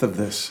depth of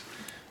this.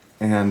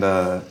 And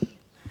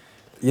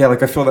yeah,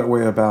 like I feel that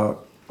way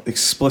about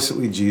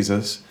explicitly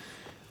Jesus.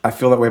 I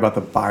feel that way about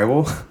the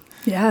Bible.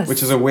 Yes.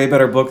 Which is a way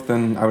better book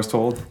than I was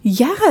told.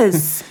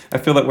 Yes. I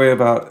feel that way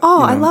about...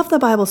 I love the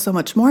Bible so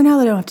much more now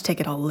that I don't have to take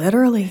it all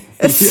literally.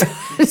 It's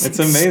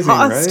amazing,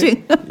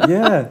 exhausting. Right?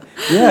 Yeah.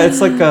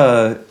 It's like,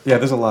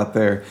 there's a lot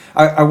there.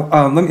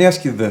 Let me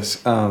ask you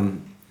this.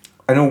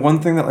 I know one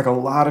thing that like a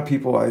lot of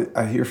people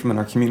I hear from in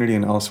our community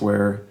and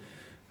elsewhere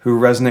who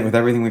resonate with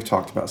everything we've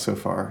talked about so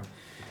far.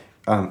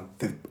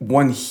 The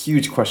one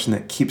huge question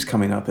that keeps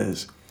coming up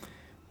is,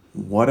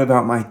 what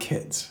about my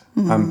kids?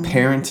 I'm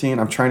parenting.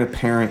 I'm trying to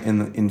parent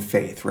in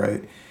faith,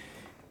 right?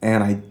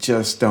 and I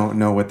just don't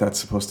know what that's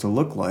supposed to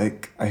look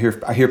like. I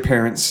hear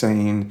parents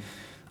saying,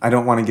 I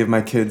don't want to give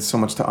my kids so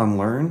much to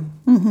unlearn.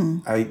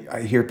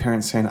 I hear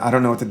parents saying, I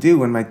don't know what to do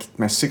when my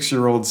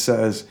 6-year-old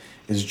says,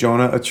 is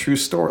Jonah a true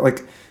story?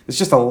 Like, it's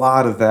just a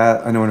lot of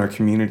that. I know in our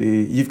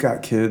community, you've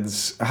got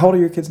kids. How old are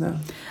your kids now?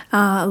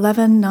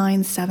 11,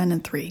 9, 7,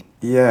 and 3.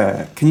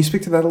 Yeah. Can you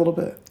speak to that a little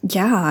bit?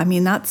 Yeah, I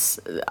mean, that's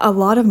a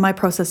lot of my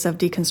process of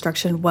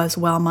deconstruction was,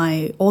 well,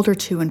 my older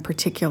two in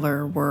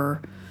particular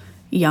were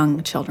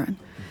young children.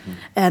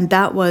 And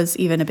that was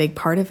even a big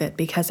part of it,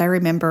 because I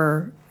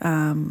remember,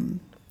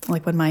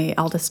 like when my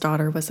eldest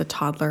daughter was a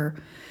toddler,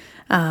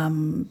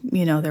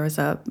 there was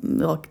a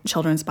little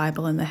children's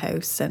Bible in the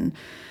house, and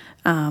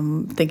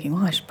thinking,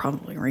 well, I should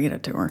probably read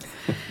it to her.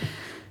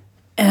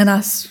 And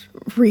us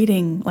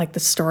reading like the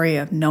story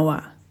of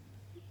Noah,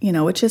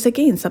 which is,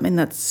 again, something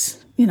that's,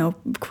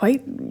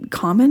 quite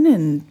common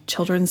in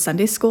children's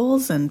Sunday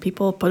schools, and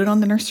people put it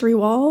on the nursery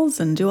walls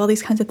and do all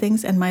these kinds of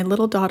things. And my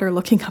little daughter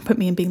looking up at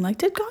me and being like,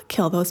 did God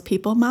kill those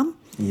people, Mom?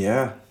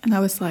 Yeah. And I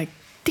was like,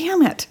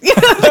 damn it.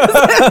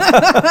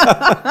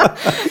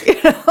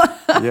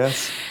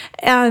 Yes.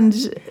 And,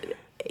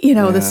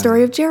 the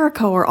story of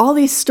Jericho, or all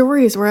these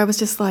stories where I was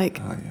just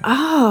like,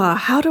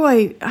 how do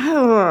I,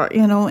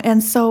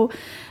 and so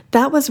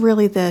that was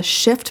really the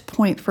shift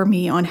point for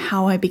me on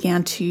how I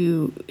began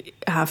to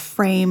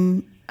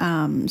frame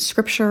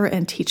scripture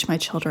and teach my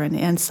children.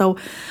 And so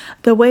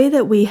the way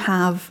that we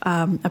have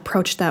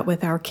approached that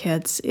with our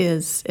kids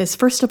is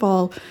first of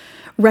all,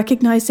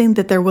 recognizing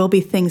that there will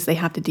be things they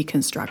have to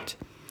deconstruct.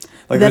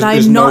 Like that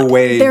there's no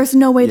way, there's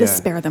no way to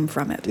spare them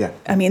from it. Yeah.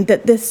 I mean,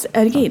 that this,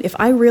 again, if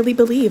I really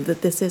believe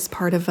that this is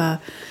part of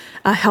a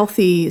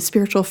healthy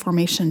spiritual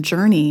formation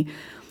journey,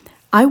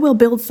 I will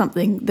build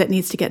something that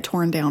needs to get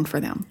torn down for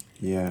them.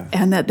 Yeah.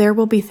 And that there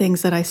will be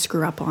things that I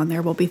screw up on.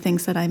 There will be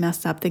things that I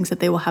mess up, things that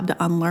they will have to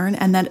unlearn.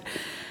 And that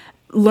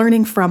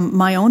learning from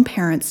my own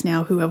parents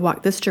now who have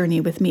walked this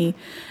journey with me,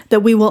 that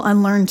we will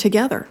unlearn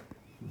together.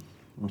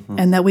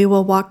 And that we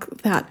will walk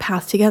that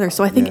path together.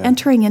 So I think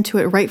entering into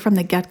it right from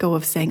the get-go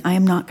of saying, I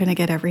am not going to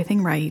get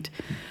everything right.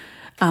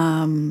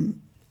 And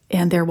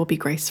there will be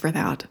grace for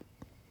that.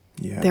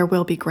 Yeah. There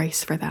will be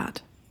grace for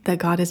that. That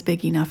God is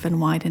big enough and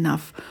wide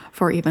enough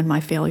for even my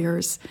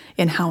failures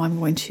in how I'm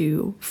going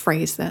to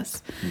phrase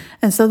this.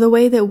 And so the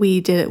way that we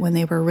did it when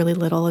they were really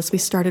little is we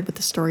started with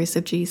the stories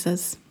of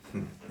Jesus.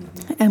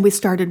 And we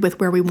started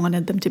with where we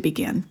wanted them to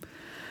begin,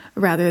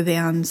 rather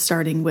than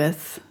starting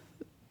with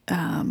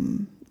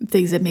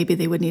things that maybe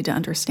they would need to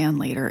understand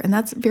later. And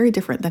that's very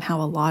different than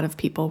how a lot of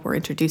people were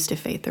introduced to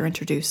faith. They're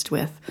introduced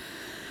with,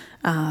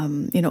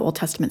 Old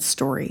Testament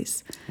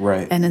stories.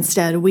 Right. And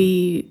instead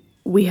we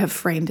have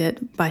framed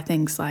it by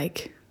things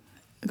like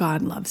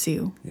God loves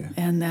you,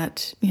 and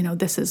that,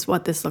 this is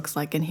what this looks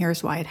like, and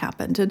here's why it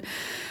happened. And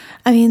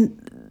I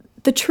mean,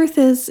 the truth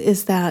is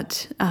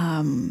that,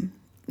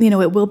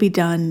 it will be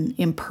done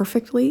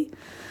imperfectly.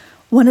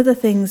 One of the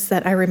things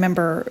that I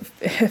remember,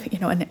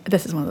 and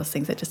this is one of those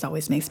things that just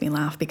always makes me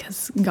laugh,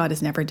 because God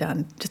has never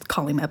done just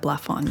calling my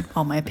bluff on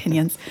all my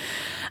opinions.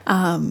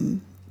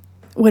 When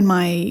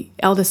my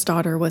eldest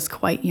daughter was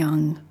quite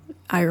young,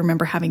 I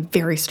remember having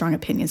very strong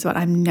opinions about,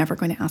 I'm never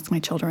going to ask my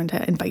children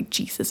to invite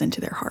Jesus into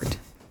their heart.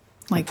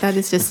 Like, that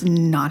is just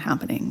not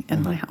happening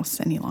in my house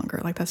any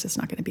longer. Like, that's just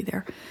not going to be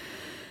there.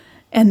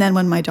 And then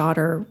when my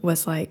daughter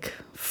was like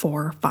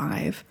 4 or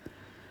 5,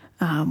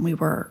 we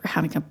were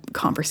having a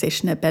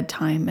conversation at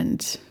bedtime,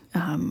 and,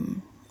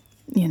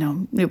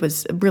 it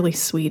was a really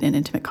sweet and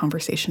intimate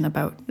conversation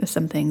about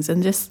some things.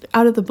 And just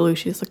out of the blue,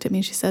 she just looked at me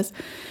and she says,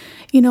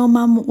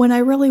 Mom, when I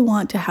really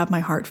want to have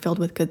my heart filled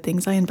with good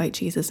things, I invite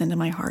Jesus into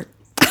my heart.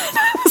 And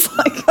I was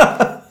like,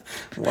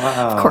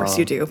 wow. Of course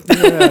you do.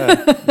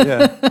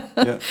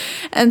 Yeah.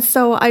 And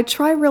so I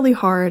try really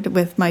hard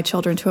with my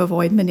children to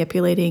avoid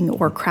manipulating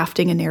or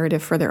crafting a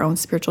narrative for their own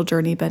spiritual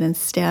journey, but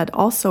instead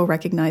also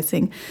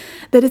recognizing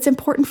that it's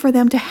important for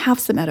them to have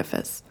some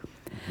edifice.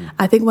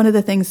 I think one of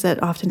the things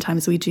that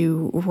oftentimes we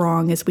do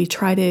wrong is we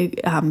try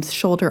to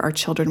shoulder our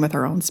children with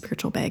our own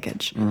spiritual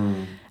baggage.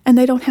 And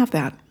they don't have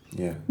that.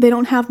 Yeah. They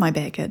don't have my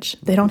baggage.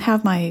 They don't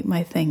have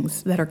my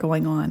things that are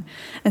going on.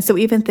 And so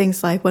even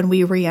things like when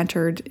we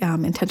re-entered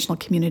intentional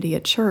community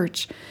at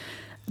church,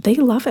 they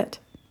love it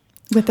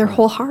with their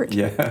whole heart.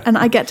 Yeah. And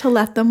I get to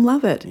let them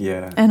love it.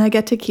 Yeah. And I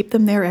get to keep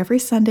them there every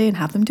Sunday and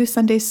have them do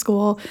Sunday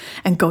school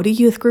and go to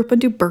youth group and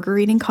do burger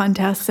eating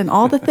contests and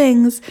all the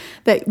things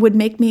that would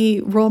make me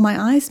roll my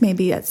eyes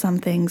maybe at some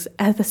things,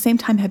 at the same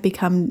time have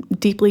become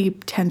deeply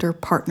tender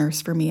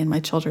partners for me in my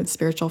children's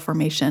spiritual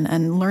formation,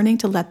 and learning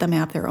to let them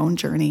have their own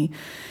journey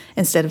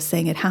instead of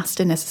saying it has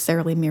to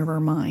necessarily mirror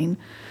mine.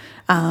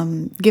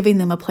 Giving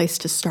them a place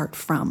to start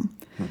from,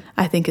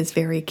 I think, is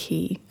very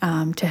key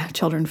to have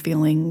children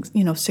feeling,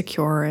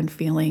 secure and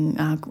feeling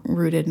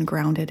rooted and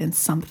grounded in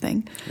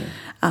something.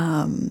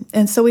 Yeah.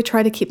 And so we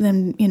try to keep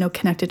them,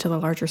 connected to the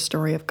larger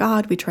story of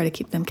God. We try to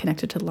keep them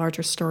connected to the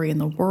larger story in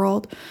the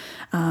world,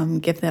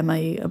 give them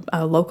a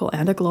local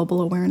and a global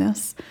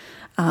awareness.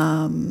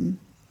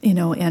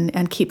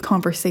 and keep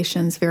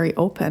conversations very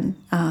open,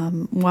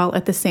 while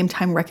at the same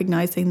time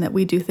recognizing that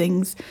we do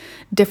things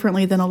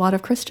differently than a lot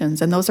of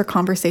Christians. And those are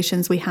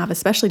conversations we have,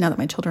 especially now that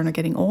my children are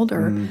getting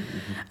older,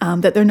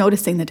 that they're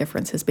noticing the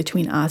differences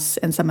between us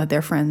and some of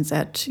their friends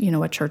at,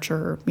 a church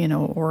or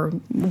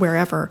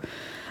wherever.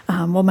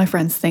 Well, my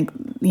friends think,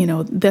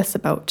 this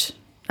about,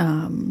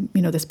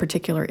 this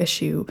particular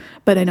issue,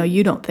 but I know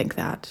you don't think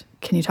that.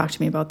 Can you talk to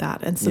me about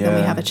that? And so then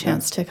we have a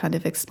chance to kind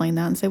of explain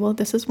that and say, well,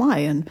 this is why.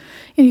 And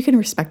you can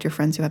respect your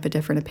friends who have a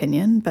different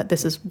opinion, but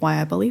this is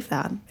why I believe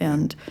that.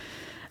 And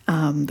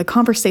the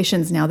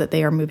conversations now that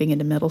they are moving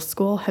into middle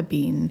school have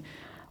been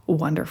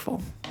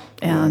wonderful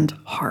and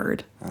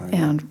hard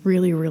and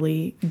really,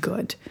 really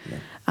good.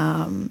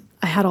 I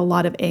had a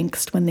lot of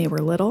angst when they were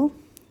little,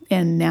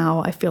 and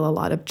now I feel a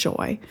lot of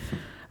joy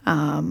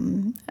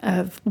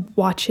of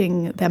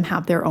watching them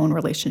have their own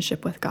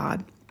relationship with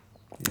God.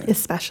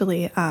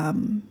 Especially, I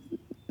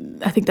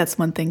think that's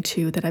one thing,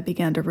 too, that I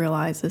began to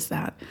realize is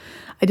that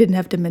I didn't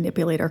have to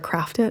manipulate or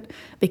craft it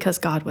because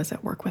God was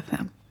at work with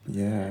them.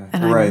 Yeah,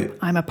 and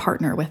I'm a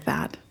partner with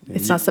that.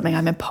 It's not something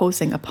I'm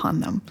imposing upon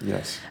them.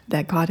 Yes.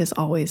 That God is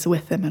always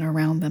with them and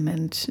around them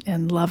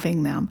and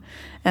loving them.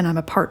 And I'm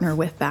a partner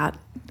with that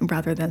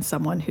rather than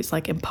someone who's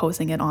like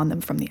imposing it on them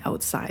from the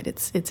outside.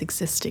 It's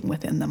existing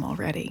within them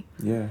already.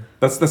 Yeah.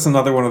 That's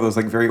another one of those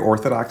like very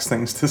orthodox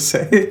things to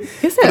say.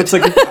 Is it? But it's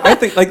like, I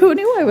think like, who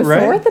knew I was so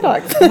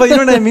orthodox? But you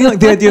know what I mean? Like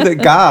the idea that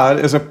God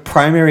is a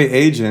primary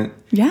agent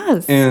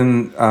Yes.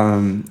 in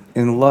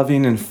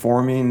loving and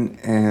forming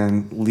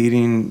and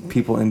leading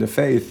people into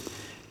faith.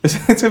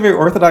 It's a very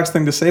orthodox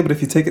thing to say, but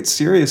if you take it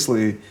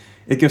seriously,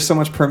 it gives so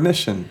much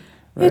permission.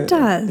 Right? It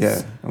does.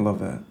 Yeah, I love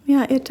that.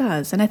 Yeah, it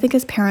does. And I think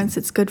as parents,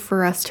 it's good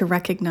for us to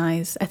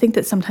recognize. I think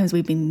that sometimes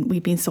we've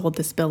been sold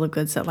this bill of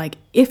goods that like,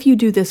 if you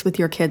do this with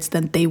your kids,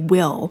 then they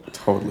will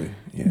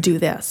do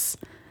this.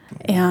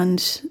 And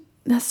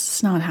that's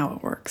just not how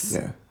it works.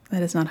 Yeah.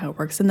 That is not how it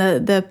works. And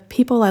the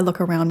people I look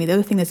around me, the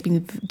other thing that's been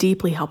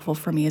deeply helpful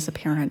for me as a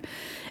parent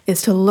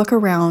is to look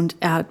around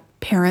at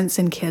parents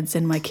and kids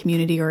in my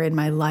community or in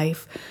my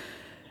life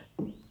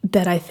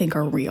that I think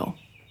are real.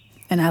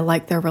 And I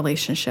like their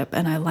relationship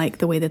and I like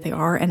the way that they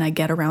are. And I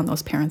get around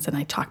those parents and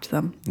I talk to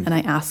them and I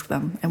ask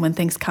them. And when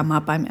things come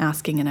up, I'm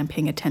asking and I'm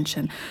paying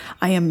attention.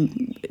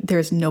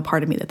 There's no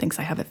part of me that thinks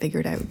I have it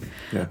figured out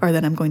or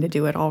that I'm going to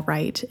do it all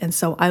right. And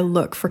so I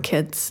look for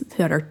kids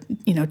that are,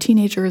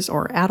 teenagers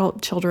or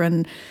adult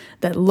children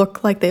that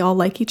look like they all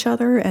like each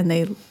other and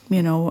they,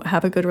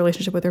 have a good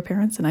relationship with their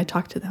parents. And I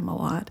talk to them a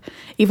lot,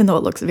 even though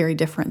it looks very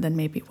different than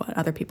maybe what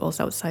other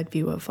people's outside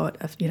view of what,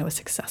 a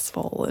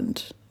successful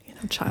and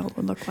child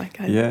would look like.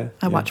 I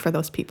watch for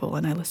those people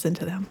and I listen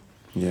to them.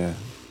 Yeah.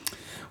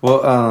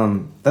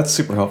 Well, that's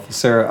super helpful.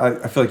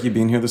 Sarah, I feel like you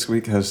being here this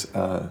week has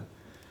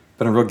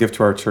been a real gift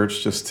to our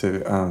church just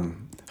to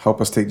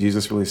help us take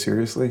Jesus really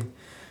seriously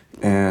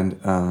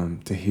and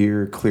to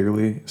hear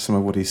clearly some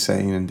of what he's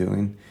saying and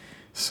doing.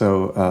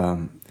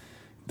 So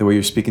the way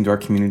you're speaking to our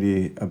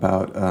community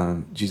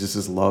about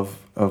Jesus' love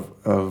of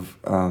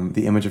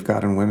the image of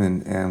God in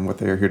women and what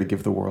they are here to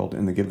give the world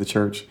and to give the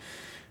church,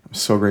 I'm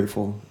so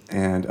grateful.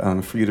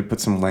 And for you to put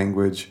some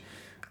language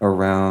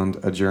around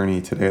a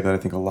journey today that I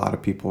think a lot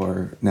of people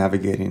are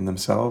navigating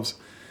themselves,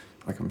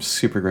 like I'm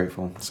super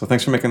grateful. So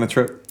thanks for making the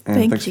trip.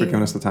 And thanks for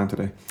giving us the time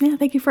today. Yeah,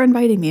 thank you for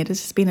inviting me. It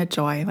has just been a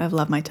joy. I've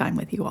loved my time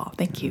with you all.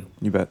 Thank you.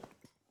 You bet.